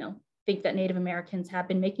we, think that Native Americans have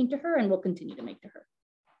been making to her and will continue to make to her.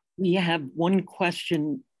 We have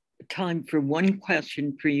time for one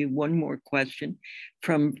question for you, one more question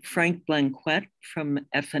from Frank Blanquette from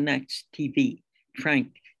FNX TV. Frank,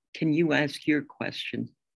 can you ask your question?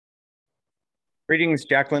 Greetings,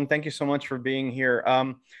 Jacqueline. Thank you so much for being here.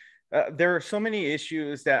 There are so many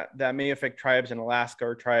issues that may affect tribes in Alaska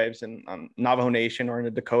or tribes in Navajo Nation or in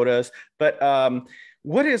the Dakotas, but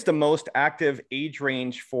what is the most active age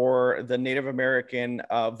range for the Native American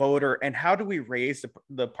voter, and how do we raise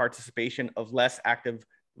the participation of less active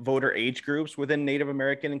voter age groups within Native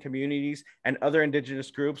American communities and other indigenous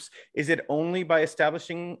groups? Is it only by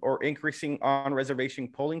establishing or increasing on-reservation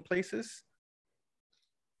polling places?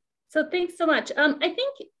 So thanks so much. I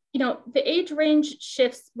think, the age range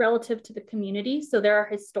shifts relative to the community. So there are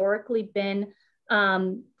historically been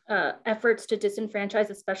efforts to disenfranchise,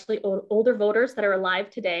 especially older voters that are alive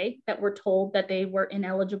today, that were told that they were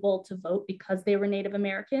ineligible to vote because they were Native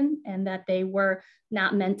American and that they were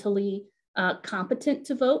not mentally competent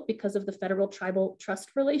to vote because of the federal tribal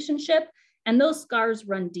trust relationship. And those scars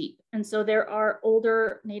run deep. And so there are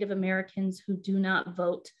older Native Americans who do not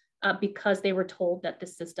vote because they were told that the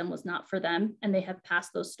system was not for them, and they have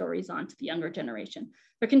passed those stories on to the younger generation.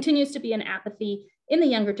 There continues to be an apathy in the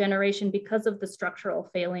younger generation because of the structural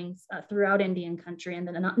failings throughout Indian country and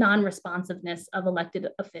the non-responsiveness of elected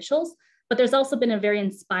officials. But there's also been a very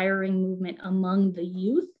inspiring movement among the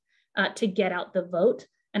youth to get out the vote.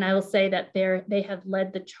 And I will say that they have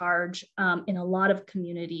led the charge in a lot of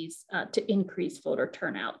communities to increase voter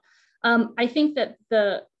turnout. I think that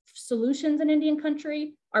the solutions in Indian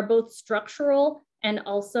country are both structural and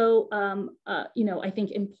also, I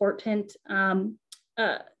think important,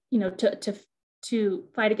 to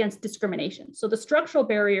fight against discrimination. So the structural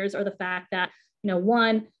barriers are the fact that,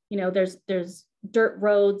 there's dirt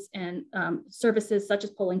roads and services such as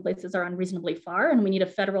polling places are unreasonably far, and we need a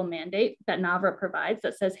federal mandate that NAVRA provides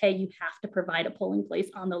that says, hey, you have to provide a polling place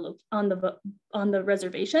on the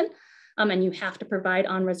reservation, and you have to provide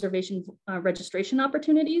on-reservation registration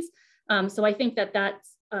opportunities. So I think that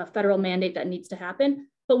that's a federal mandate that needs to happen.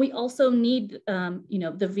 But we also need,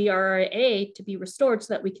 the VRA to be restored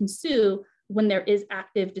so that we can sue when there is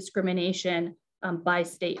active discrimination by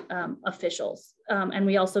state officials. And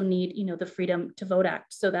we also need, the Freedom to Vote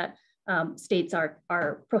Act so that states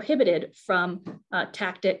are prohibited from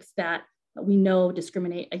tactics that we know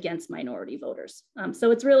discriminate against minority voters.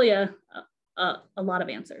 So it's really a lot of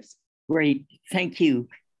answers. Great, thank you.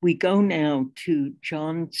 We go now to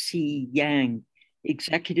John C. Yang,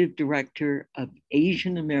 Executive Director of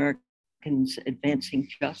Asian Americans Advancing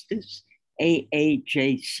Justice,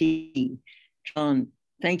 AAJC. John,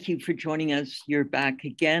 thank you for joining us. You're back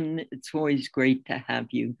again. It's always great to have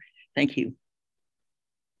you. Thank you.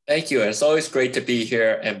 Thank you. And it's always great to be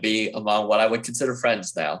here and be among what I would consider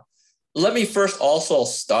friends now. Let me first also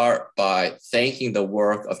start by thanking the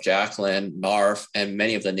work of Jacqueline, NARF, and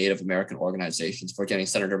many of the Native American organizations for getting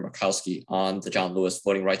Senator Murkowski on the John Lewis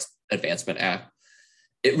Voting Rights Advancement Act.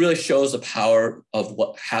 It really shows the power of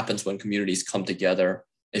what happens when communities come together.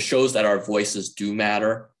 It shows that our voices do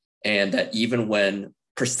matter, and that even when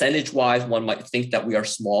percentage-wise one might think that we are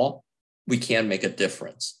small, we can make a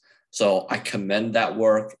difference. So I commend that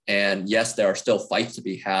work. And yes, there are still fights to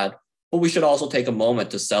be had, but we should also take a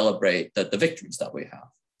moment to celebrate the victories that we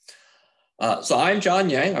have. So I'm John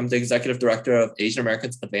Yang. I'm the Executive Director of Asian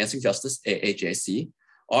Americans Advancing Justice, AAJC.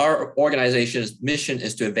 Our organization's mission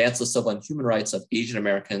is to advance the civil and human rights of Asian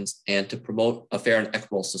Americans and to promote a fair and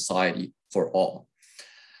equitable society for all.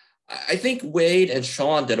 I think Wade and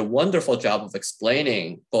Sean did a wonderful job of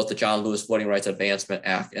explaining both the John Lewis Voting Rights Advancement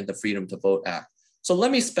Act and the Freedom to Vote Act. So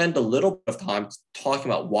let me spend a little bit of time talking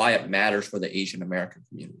about why it matters for the Asian American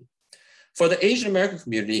community. For the Asian American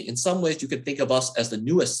community, in some ways, you could think of us as the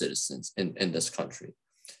newest citizens in this country.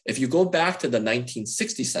 If you go back to the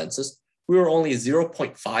 1960 census, we were only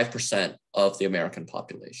 0.5% of the American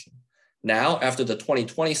population. Now, after the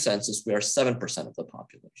 2020 census, we are 7% of the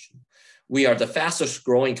population. We are the fastest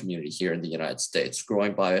growing community here in the United States,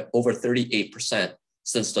 growing by over 38%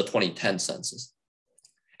 since the 2010 census.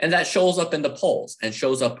 And that shows up in the polls and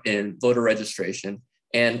shows up in voter registration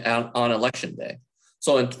and on election day.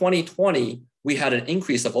 So in 2020, we had an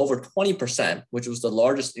increase of over 20%, which was the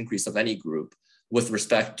largest increase of any group, with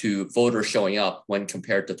respect to voters showing up when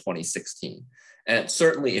compared to 2016. And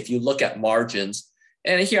certainly if you look at margins,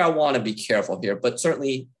 and here I want to be careful here, but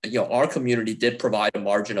certainly, our community did provide a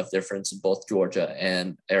margin of difference in both Georgia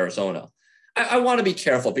and Arizona. I want to be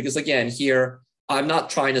careful because again, here, I'm not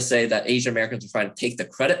trying to say that Asian Americans are trying to take the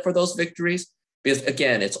credit for those victories, because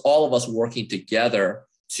again, it's all of us working together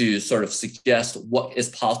to sort of suggest what is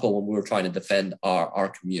possible when we were trying to defend our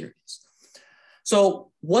communities. So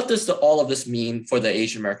what does all of this mean for the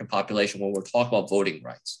Asian American population when we're talking about voting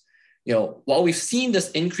rights? While we've seen this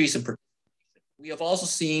increase in participation, we have also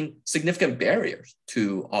seen significant barriers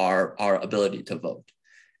to our ability to vote.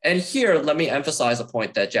 And here, let me emphasize a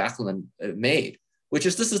point that Jacqueline made, which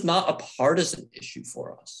is this is not a partisan issue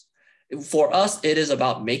for us. For us, it is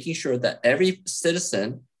about making sure that every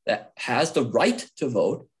citizen that has the right to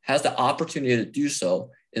vote has the opportunity to do so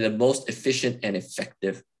in the most efficient and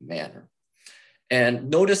effective manner. And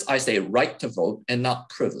notice I say right to vote and not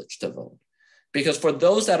privilege to vote. Because for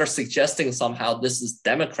those that are suggesting somehow this is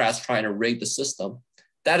Democrats trying to rig the system,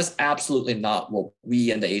 that is absolutely not what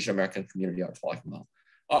we in the Asian American community are talking about.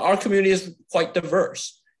 Our community is quite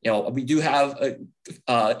diverse. We do have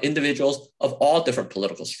individuals of all different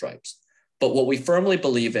political stripes. But what we firmly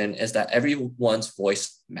believe in is that everyone's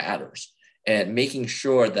voice matters, and making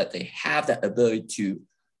sure that they have that ability to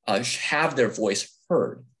have their voice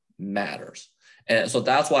heard matters. And so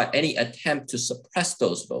that's why any attempt to suppress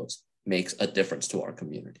those votes makes a difference to our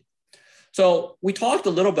community. So we talked a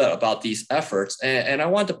little bit about these efforts, and I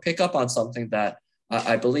want to pick up on something that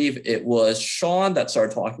I believe it was Sean that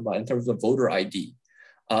started talking about in terms of voter ID.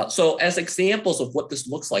 So as examples of what this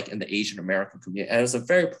looks like in the Asian American community, and as a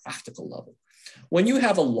very practical level, when you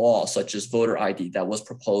have a law such as voter ID that was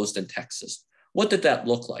proposed in Texas, what did that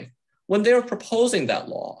look like? When they were proposing that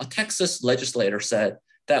law, a Texas legislator said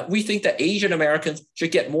that we think that Asian Americans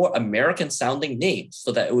should get more American sounding names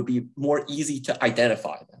so that it would be more easy to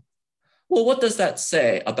identify them. Well, what does that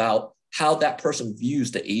say about how that person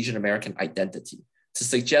views the Asian American identity to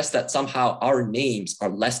suggest that somehow our names are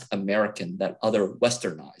less American than other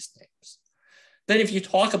westernized names? Then if you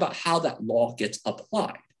talk about how that law gets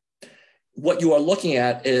applied, what you are looking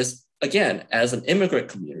at is, again, as an immigrant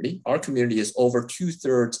community, our community is over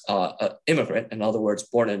 2/3 immigrant, in other words,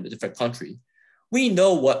 born in a different country. We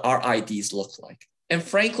know what our IDs look like. And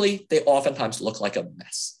frankly, they oftentimes look like a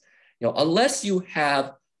mess. Unless you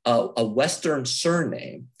have a Western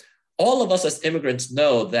surname, all of us as immigrants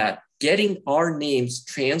know that getting our names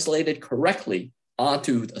translated correctly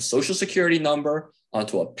onto a social security number,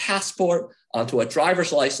 onto a passport, onto a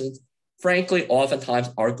driver's license, frankly, oftentimes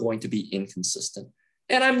are going to be inconsistent.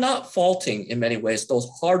 And I'm not faulting in many ways those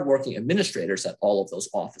hardworking administrators at all of those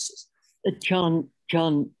offices. John,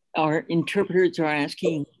 our interpreters are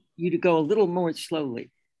asking you to go a little more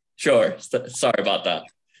slowly. Sure, sorry about that.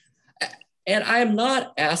 And I'm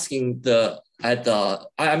not asking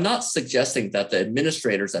I'm not suggesting that the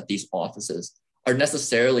administrators at these offices are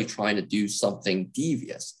necessarily trying to do something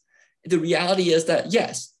devious. The reality is that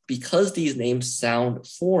yes, because these names sound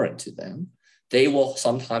foreign to them, they will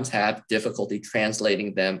sometimes have difficulty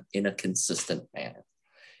translating them in a consistent manner.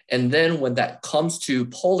 And then when that comes to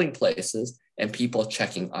polling places and people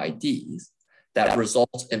checking IDs, that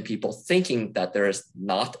results in people thinking that there is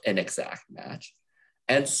not an exact match.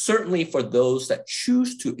 And certainly for those that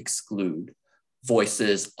choose to exclude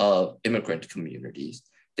voices of immigrant communities,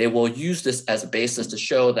 they will use this as a basis to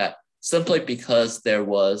show that simply because there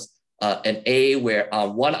was an A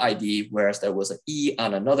on one ID, whereas there was an E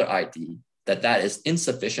on another ID, that is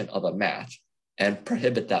insufficient of a match and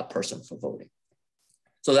prohibit that person from voting.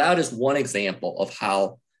 So that is one example of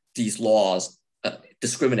how these laws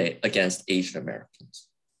discriminate against Asian Americans.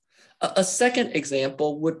 A second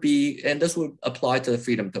example would be, and this would apply to the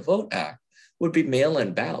Freedom to Vote Act, would be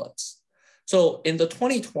mail-in ballots. So in the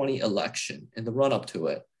 2020 election, in the run-up to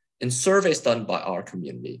it, in surveys done by our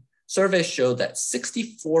community, surveys showed that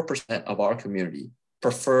 64% of our community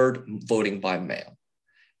preferred voting by mail.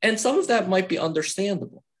 And some of that might be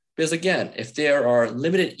understandable, because again, if there are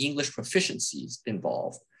limited English proficiencies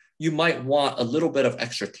involved, you might want a little bit of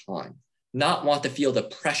extra time, not want to feel the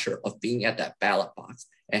pressure of being at that ballot box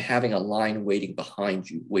and having a line waiting behind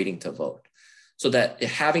you, waiting to vote. So that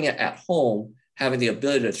having it at home, having the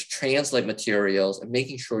ability to translate materials and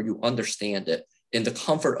making sure you understand it in the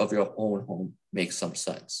comfort of your own home makes some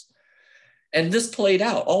sense. And this played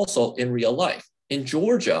out also in real life. In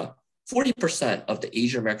Georgia, 40% of the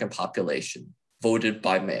Asian American population voted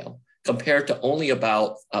by mail, compared to only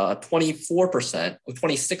about 24% or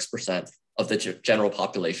 26% of the general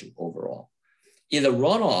population overall. In the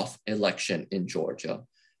runoff election in Georgia,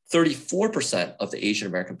 34% of the Asian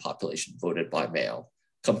American population voted by mail,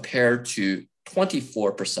 compared to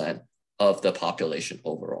 24% of the population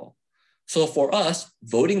overall. So for us,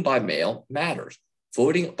 voting by mail matters.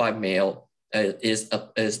 Voting by mail is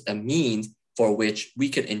a means for which we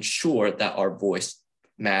can ensure that our voice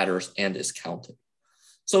matters and is counted.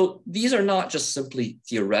 So these are not just simply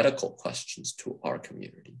theoretical questions to our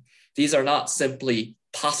community. These are not simply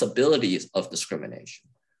possibilities of discrimination.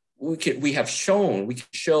 We can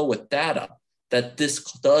show with data that this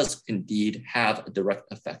does indeed have a direct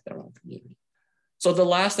effect on our community. So the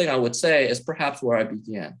last thing I would say is perhaps where I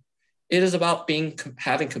began. It is about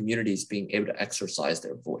having communities being able to exercise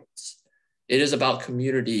their voice. It is about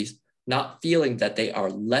communities not feeling that they are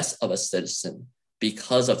less of a citizen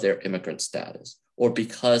because of their immigrant status, or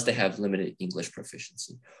because they have limited English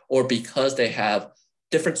proficiency, or because they have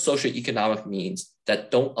different socioeconomic means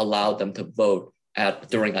that don't allow them to vote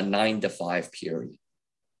during a 9 to 5 period.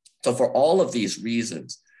 So for all of these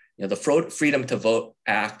reasons, the Freedom to Vote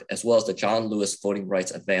Act, as well as the John Lewis Voting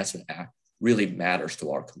Rights Advancement Act, really matters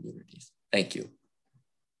to our communities. Thank you.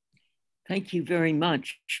 Thank you very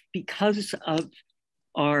much. Because of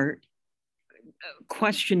our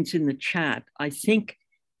questions in the chat, I think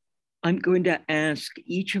I'm going to ask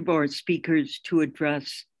each of our speakers to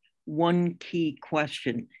address one key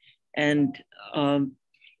question. And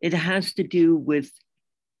it has to do with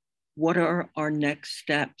what are our next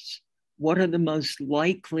steps? What are the most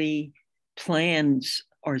likely plans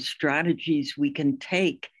or strategies we can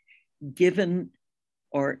take given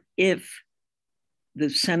or if the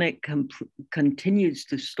Senate continues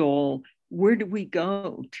to stall? Where do we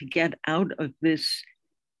go to get out of this,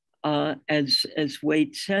 as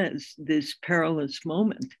Wade says, this perilous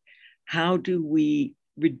moment? How do we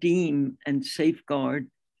redeem and safeguard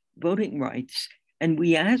voting rights? And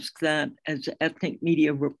we ask that as ethnic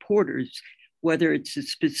media reporters, whether it's a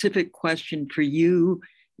specific question for you,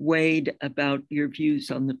 Wade, about your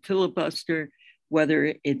views on the filibuster,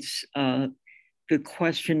 whether it's the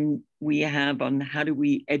question we have on how do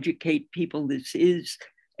we educate people. This is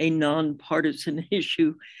a nonpartisan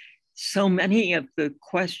issue. So many of the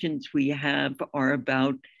questions we have are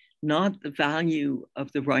about not the value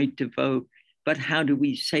of the right to vote, but how do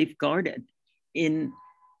we safeguard it in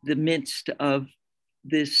the midst of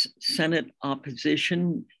this Senate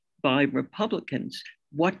opposition by Republicans?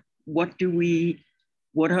 What is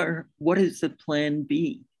the plan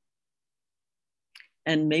B?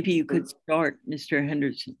 And maybe you could start, Mr.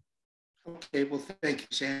 Henderson. Okay, well, thank you,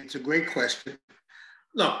 Sandy. It's a great question.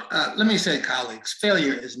 Look, let me say, colleagues,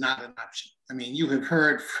 failure is not an option. I mean, you have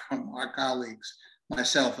heard from our colleagues,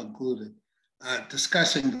 myself included,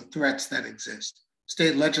 discussing the threats that exist.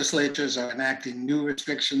 State legislatures are enacting new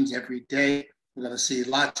restrictions every day. We're going to see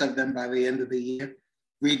lots of them by the end of the year.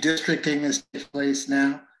 Redistricting is taking place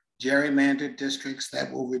now, gerrymandered districts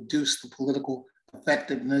that will reduce the political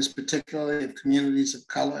effectiveness, particularly of communities of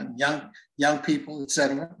color and young people, et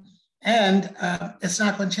cetera. And it's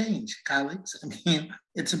not going to change, colleagues. I mean,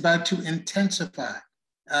 it's about to intensify.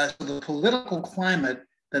 So the political climate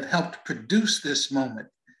that helped produce this moment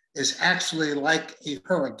is actually like a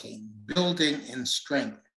hurricane building in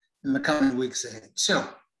strength in the coming weeks ahead. So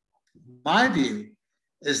my view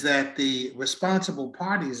is that the responsible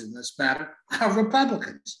parties in this matter are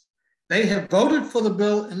Republicans. They have voted for the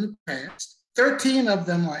bill in the past. 13 of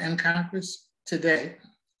them are in Congress today,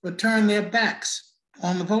 but turned their backs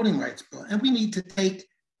on the voting rights bill. And we need to take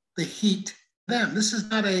the heat to them. This is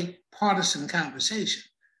not a partisan conversation.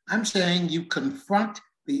 I'm saying you confront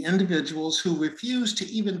the individuals who refuse to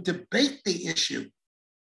even debate the issue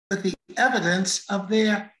with the evidence of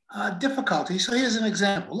their difficulty. So here's an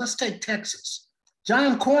example. Let's take Texas.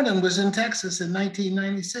 John Cornyn was in Texas in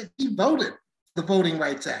 1996. He voted the Voting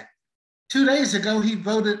Rights Act. 2 days ago, he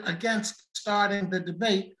voted against starting the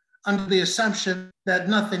debate under the assumption that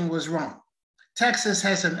nothing was wrong. Texas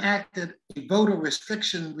has enacted a voter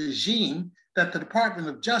restriction regime that the Department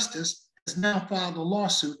of Justice has now filed a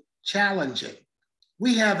lawsuit challenging.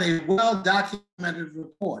 We have a well-documented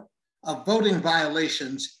report of voting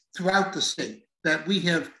violations throughout the state that we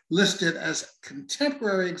have listed as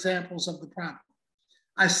contemporary examples of the problem.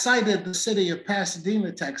 I cited the city of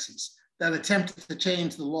Pasadena, Texas, that attempted to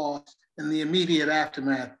change the law in the immediate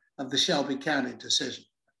aftermath of the Shelby County decision.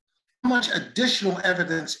 How much additional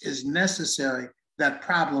evidence is necessary that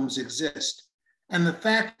problems exist? And the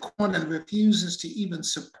fact Cornyn refuses to even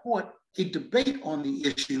support a debate on the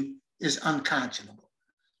issue is unconscionable.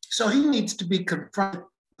 So he needs to be confronted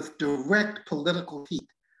with direct political heat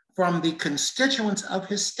from the constituents of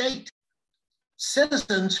his state,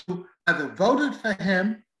 citizens who either voted for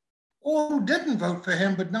him or who didn't vote for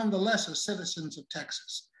him, but nonetheless are citizens of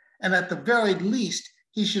Texas. And at the very least,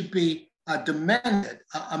 he should be demanded,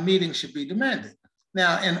 a meeting should be demanded.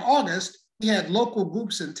 Now, in August, we had local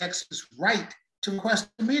groups in Texas write to request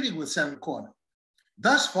a meeting with Senator Cornyn.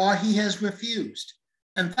 Thus far, he has refused,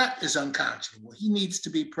 and that is unconscionable. He needs to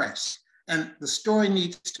be pressed, and the story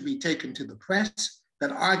needs to be taken to the press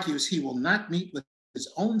that argues he will not meet with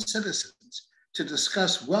his own citizens to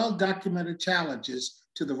discuss well-documented challenges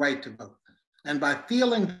to the right to vote. And by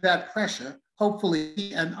feeling that pressure, hopefully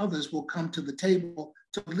he and others will come to the table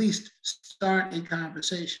to at least start a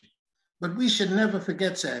conversation. But we should never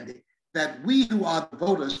forget, Sandy, that we who are the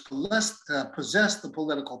voters possess the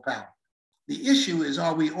political power. The issue is,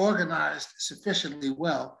 are we organized sufficiently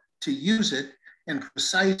well to use it in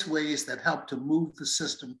precise ways that help to move the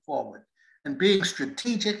system forward? And being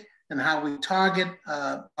strategic in how we target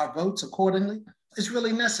our votes accordingly is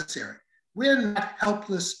really necessary. We're not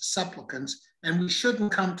helpless supplicants, and we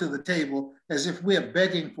shouldn't come to the table as if we're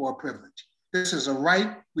begging for a privilege. This is a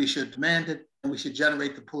right, we should demand it, and we should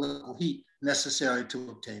generate the political heat necessary to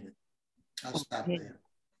obtain it. I'll stop there.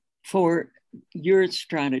 For your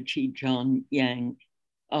strategy, John Yang,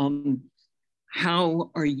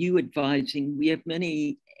 how are you advising? We have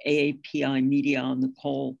many AAPI media on the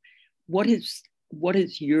call. What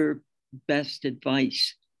is your best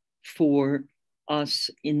advice for us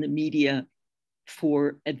in the media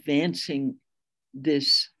for advancing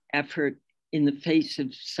this effort in the face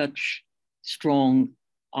of such strong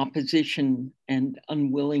opposition and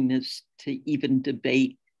unwillingness to even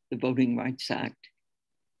debate the Voting Rights Act?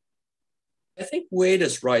 I think Wade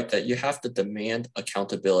is right that you have to demand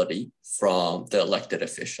accountability from the elected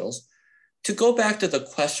officials. To go back to the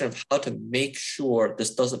question of how to make sure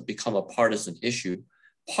this doesn't become a partisan issue,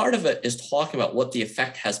 part of it is talking about what the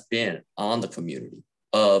effect has been on the community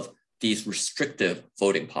of these restrictive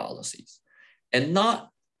voting policies, and not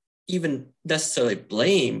even necessarily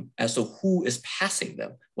blame as to who is passing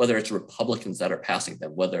them, whether it's Republicans that are passing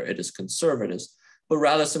them, whether it is conservatives, but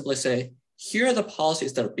rather simply say, here are the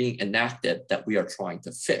policies that are being enacted that we are trying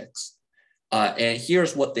to fix. And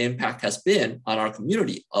here's what the impact has been on our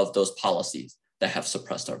community of those policies that have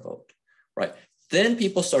suppressed our vote, right? Then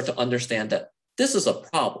people start to understand that this is a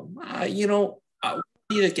problem. We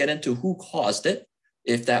need to get into who caused it,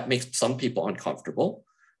 if that makes some people uncomfortable.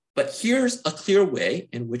 But here's a clear way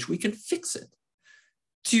in which we can fix it.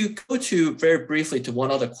 To go to very briefly to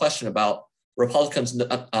one other question about Republicans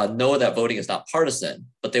know that voting is not partisan,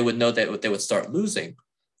 but they would know that they would start losing.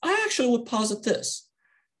 I actually would posit this.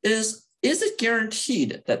 Is it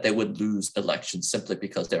guaranteed that they would lose elections simply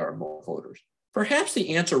because there are more voters? Perhaps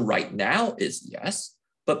the answer right now is yes,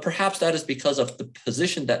 but perhaps that is because of the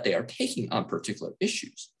position that they are taking on particular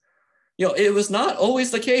issues. It was not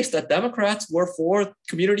always the case that Democrats were for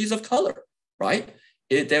communities of color, right?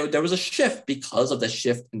 There was a shift because of the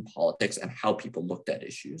shift in politics and how people looked at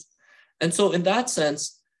issues. And so in that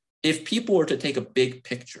sense, if people were to take a big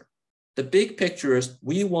picture, the big picture is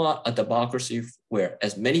we want a democracy where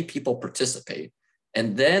as many people participate.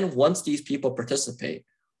 And then once these people participate,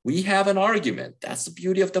 we have an argument. That's the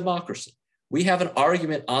beauty of democracy. We have an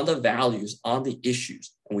argument on the values, on the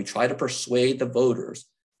issues, and we try to persuade the voters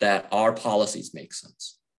that our policies make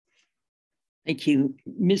sense. Thank you.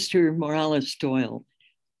 Mr. Morales-Doyle,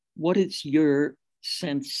 what is your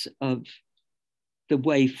sense of the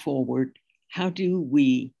way forward? How do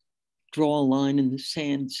we draw a line in the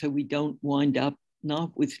sand so we don't wind up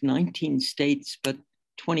not with 19 states, but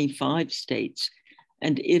 25 states?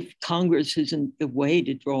 And if Congress isn't the way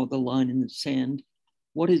to draw the line in the sand,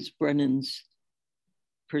 what is Brennan's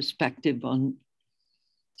perspective on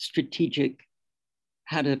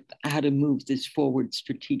how to move this forward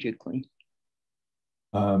strategically?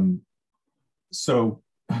 So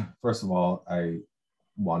first of all, I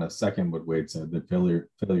want to second what Wade said, that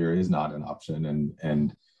failure is not an option,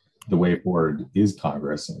 and the way forward is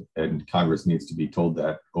Congress, and Congress needs to be told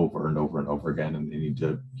that over and over and over again, and they need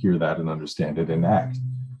to hear that and understand it and act.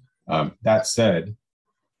 That said,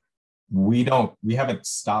 we haven't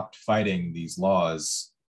stopped fighting these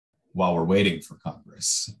laws while we're waiting for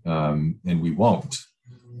Congress, and we won't.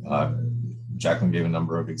 Jacqueline gave a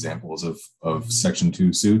number of examples of Section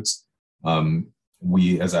 2 suits.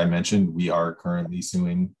 As I mentioned, we are currently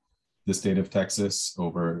suing the state of Texas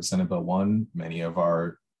over Senate Bill 1. Many of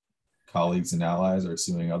our colleagues and allies are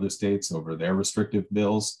suing other states over their restrictive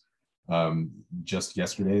bills. Just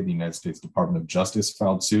yesterday, the United States Department of Justice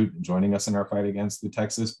filed suit joining us in our fight against the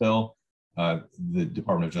Texas bill. The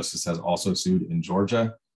Department of Justice has also sued in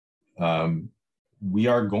Georgia. We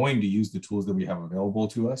are going to use the tools that we have available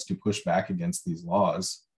to us to push back against these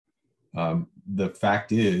laws. The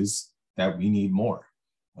fact is that we need more.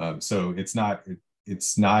 So it's not,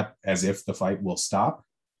 it's not as if the fight will stop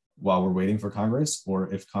while we're waiting for Congress,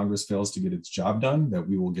 or if Congress fails to get its job done, that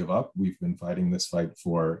we will give up. We've been fighting this fight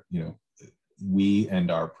for, we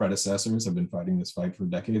and our predecessors have been fighting this fight for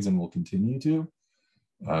decades and will continue to.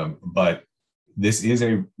 But this is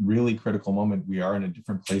a really critical moment. We are in a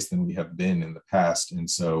different place than we have been in the past. And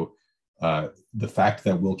so the fact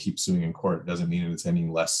that we'll keep suing in court doesn't mean it's any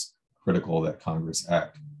less critical that Congress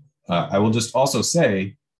act. I will just also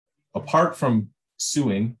say, apart from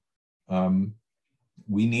suing,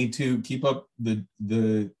 we need to keep up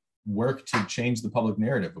the work to change the public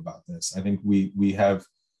narrative about this. I think we have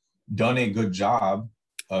done a good job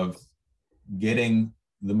of getting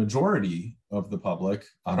the majority of the public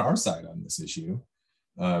on our side on this issue.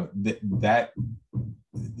 That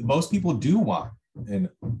most people do want an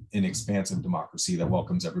expansive democracy that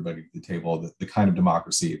welcomes everybody to the table, the kind of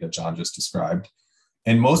democracy that John just described.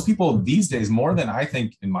 And most people these days, more than I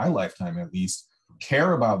think in my lifetime at least,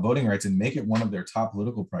 care about voting rights and make it one of their top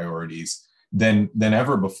political priorities than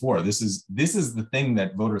ever before. This is the thing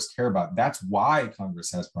that voters care about. That's why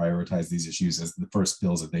Congress has prioritized these issues as the first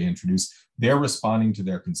bills that they introduce. They're responding to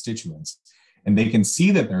their constituents, and they can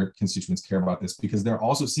see that their constituents care about this because they're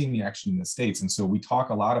also seeing the action in the states. And so we talk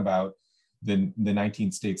a lot about the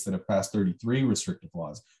 19 states that have passed 33 restrictive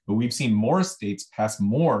laws, but we've seen more states pass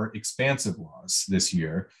more expansive laws this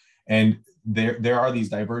year. And there are these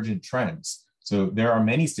divergent trends. So there are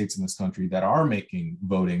many states in this country that are making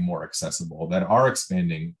voting more accessible, that are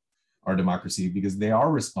expanding our democracy because they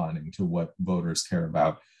are responding to what voters care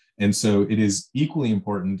about. And so it is equally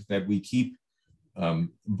important that we keep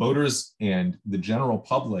voters and the general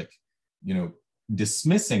public,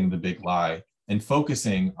 dismissing the big lie and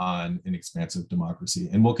focusing on an expansive democracy.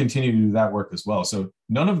 And we'll continue to do that work as well. So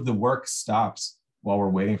none of the work stops while we're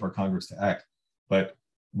waiting for Congress to act, but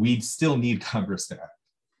we still need Congress to act.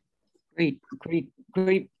 Great.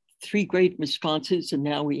 3 great responses. And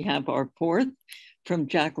now we have our 4th from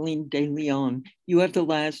Jacqueline De Leon. You have the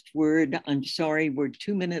last word. I'm sorry, we're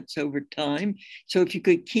 2 minutes over time. So if you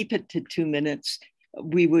could keep it to 2 minutes,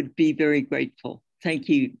 we would be very grateful. Thank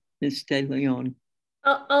you, Ms. De Leon.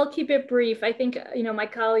 I'll keep it brief. I think, my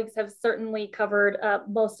colleagues have certainly covered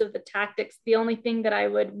most of the tactics. The only thing that I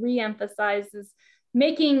would reemphasize is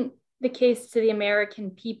making the case to the American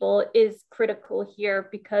people is critical here,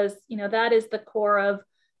 because that is the core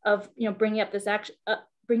of bringing up this action,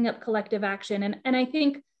 bringing up collective action, and I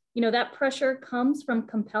think that pressure comes from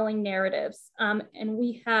compelling narratives, and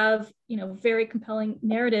we have very compelling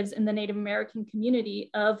narratives in the Native American community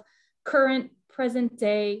of current present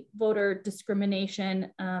day voter discrimination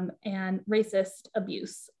and racist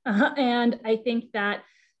abuse, and I think that.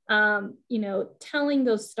 Telling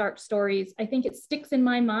those stark stories, I think it sticks in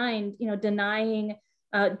my mind, denying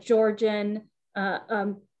Georgian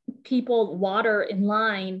people water in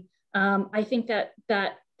line. I think that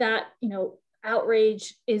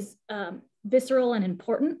outrage is visceral and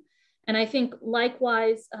important. And I think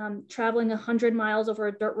likewise, traveling 100 miles over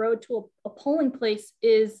a dirt road to a polling place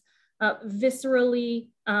is viscerally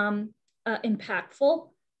impactful.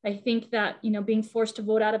 I think that, being forced to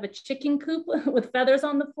vote out of a chicken coop with feathers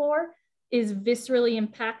on the floor is viscerally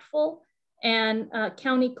impactful. And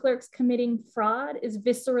county clerks committing fraud is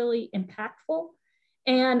viscerally impactful.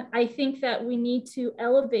 And I think that we need to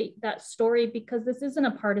elevate that story, because this isn't a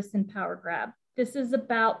partisan power grab. This is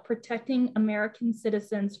about protecting American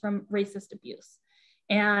citizens from racist abuse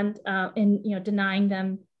and denying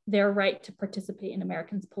them their right to participate in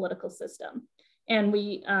Americans' political system. And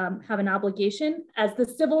we have an obligation as the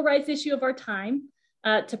civil rights issue of our time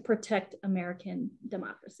to protect American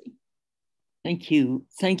democracy. Thank you.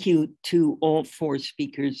 Thank you to all 4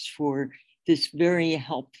 speakers for this very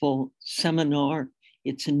helpful seminar.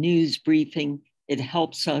 It's a news briefing. It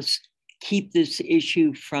helps us keep this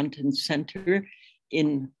issue front and center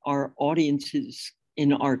in our audiences,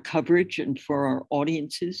 in our coverage and for our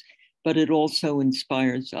audiences, but it also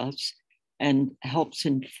inspires us and helps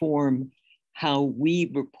inform how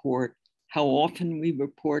we report, how often we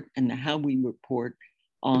report, and how we report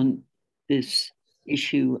on this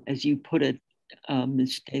issue, as you put it,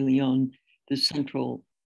 Ms. De Leon, the central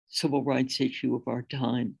civil rights issue of our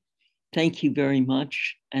time. Thank you very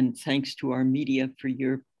much, and thanks to our media for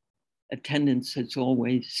your attendance as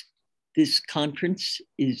always. This conference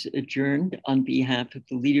is adjourned on behalf of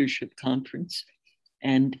the Leadership Conference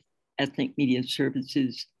and Ethnic Media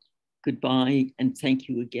Services. Goodbye, and thank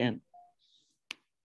you again.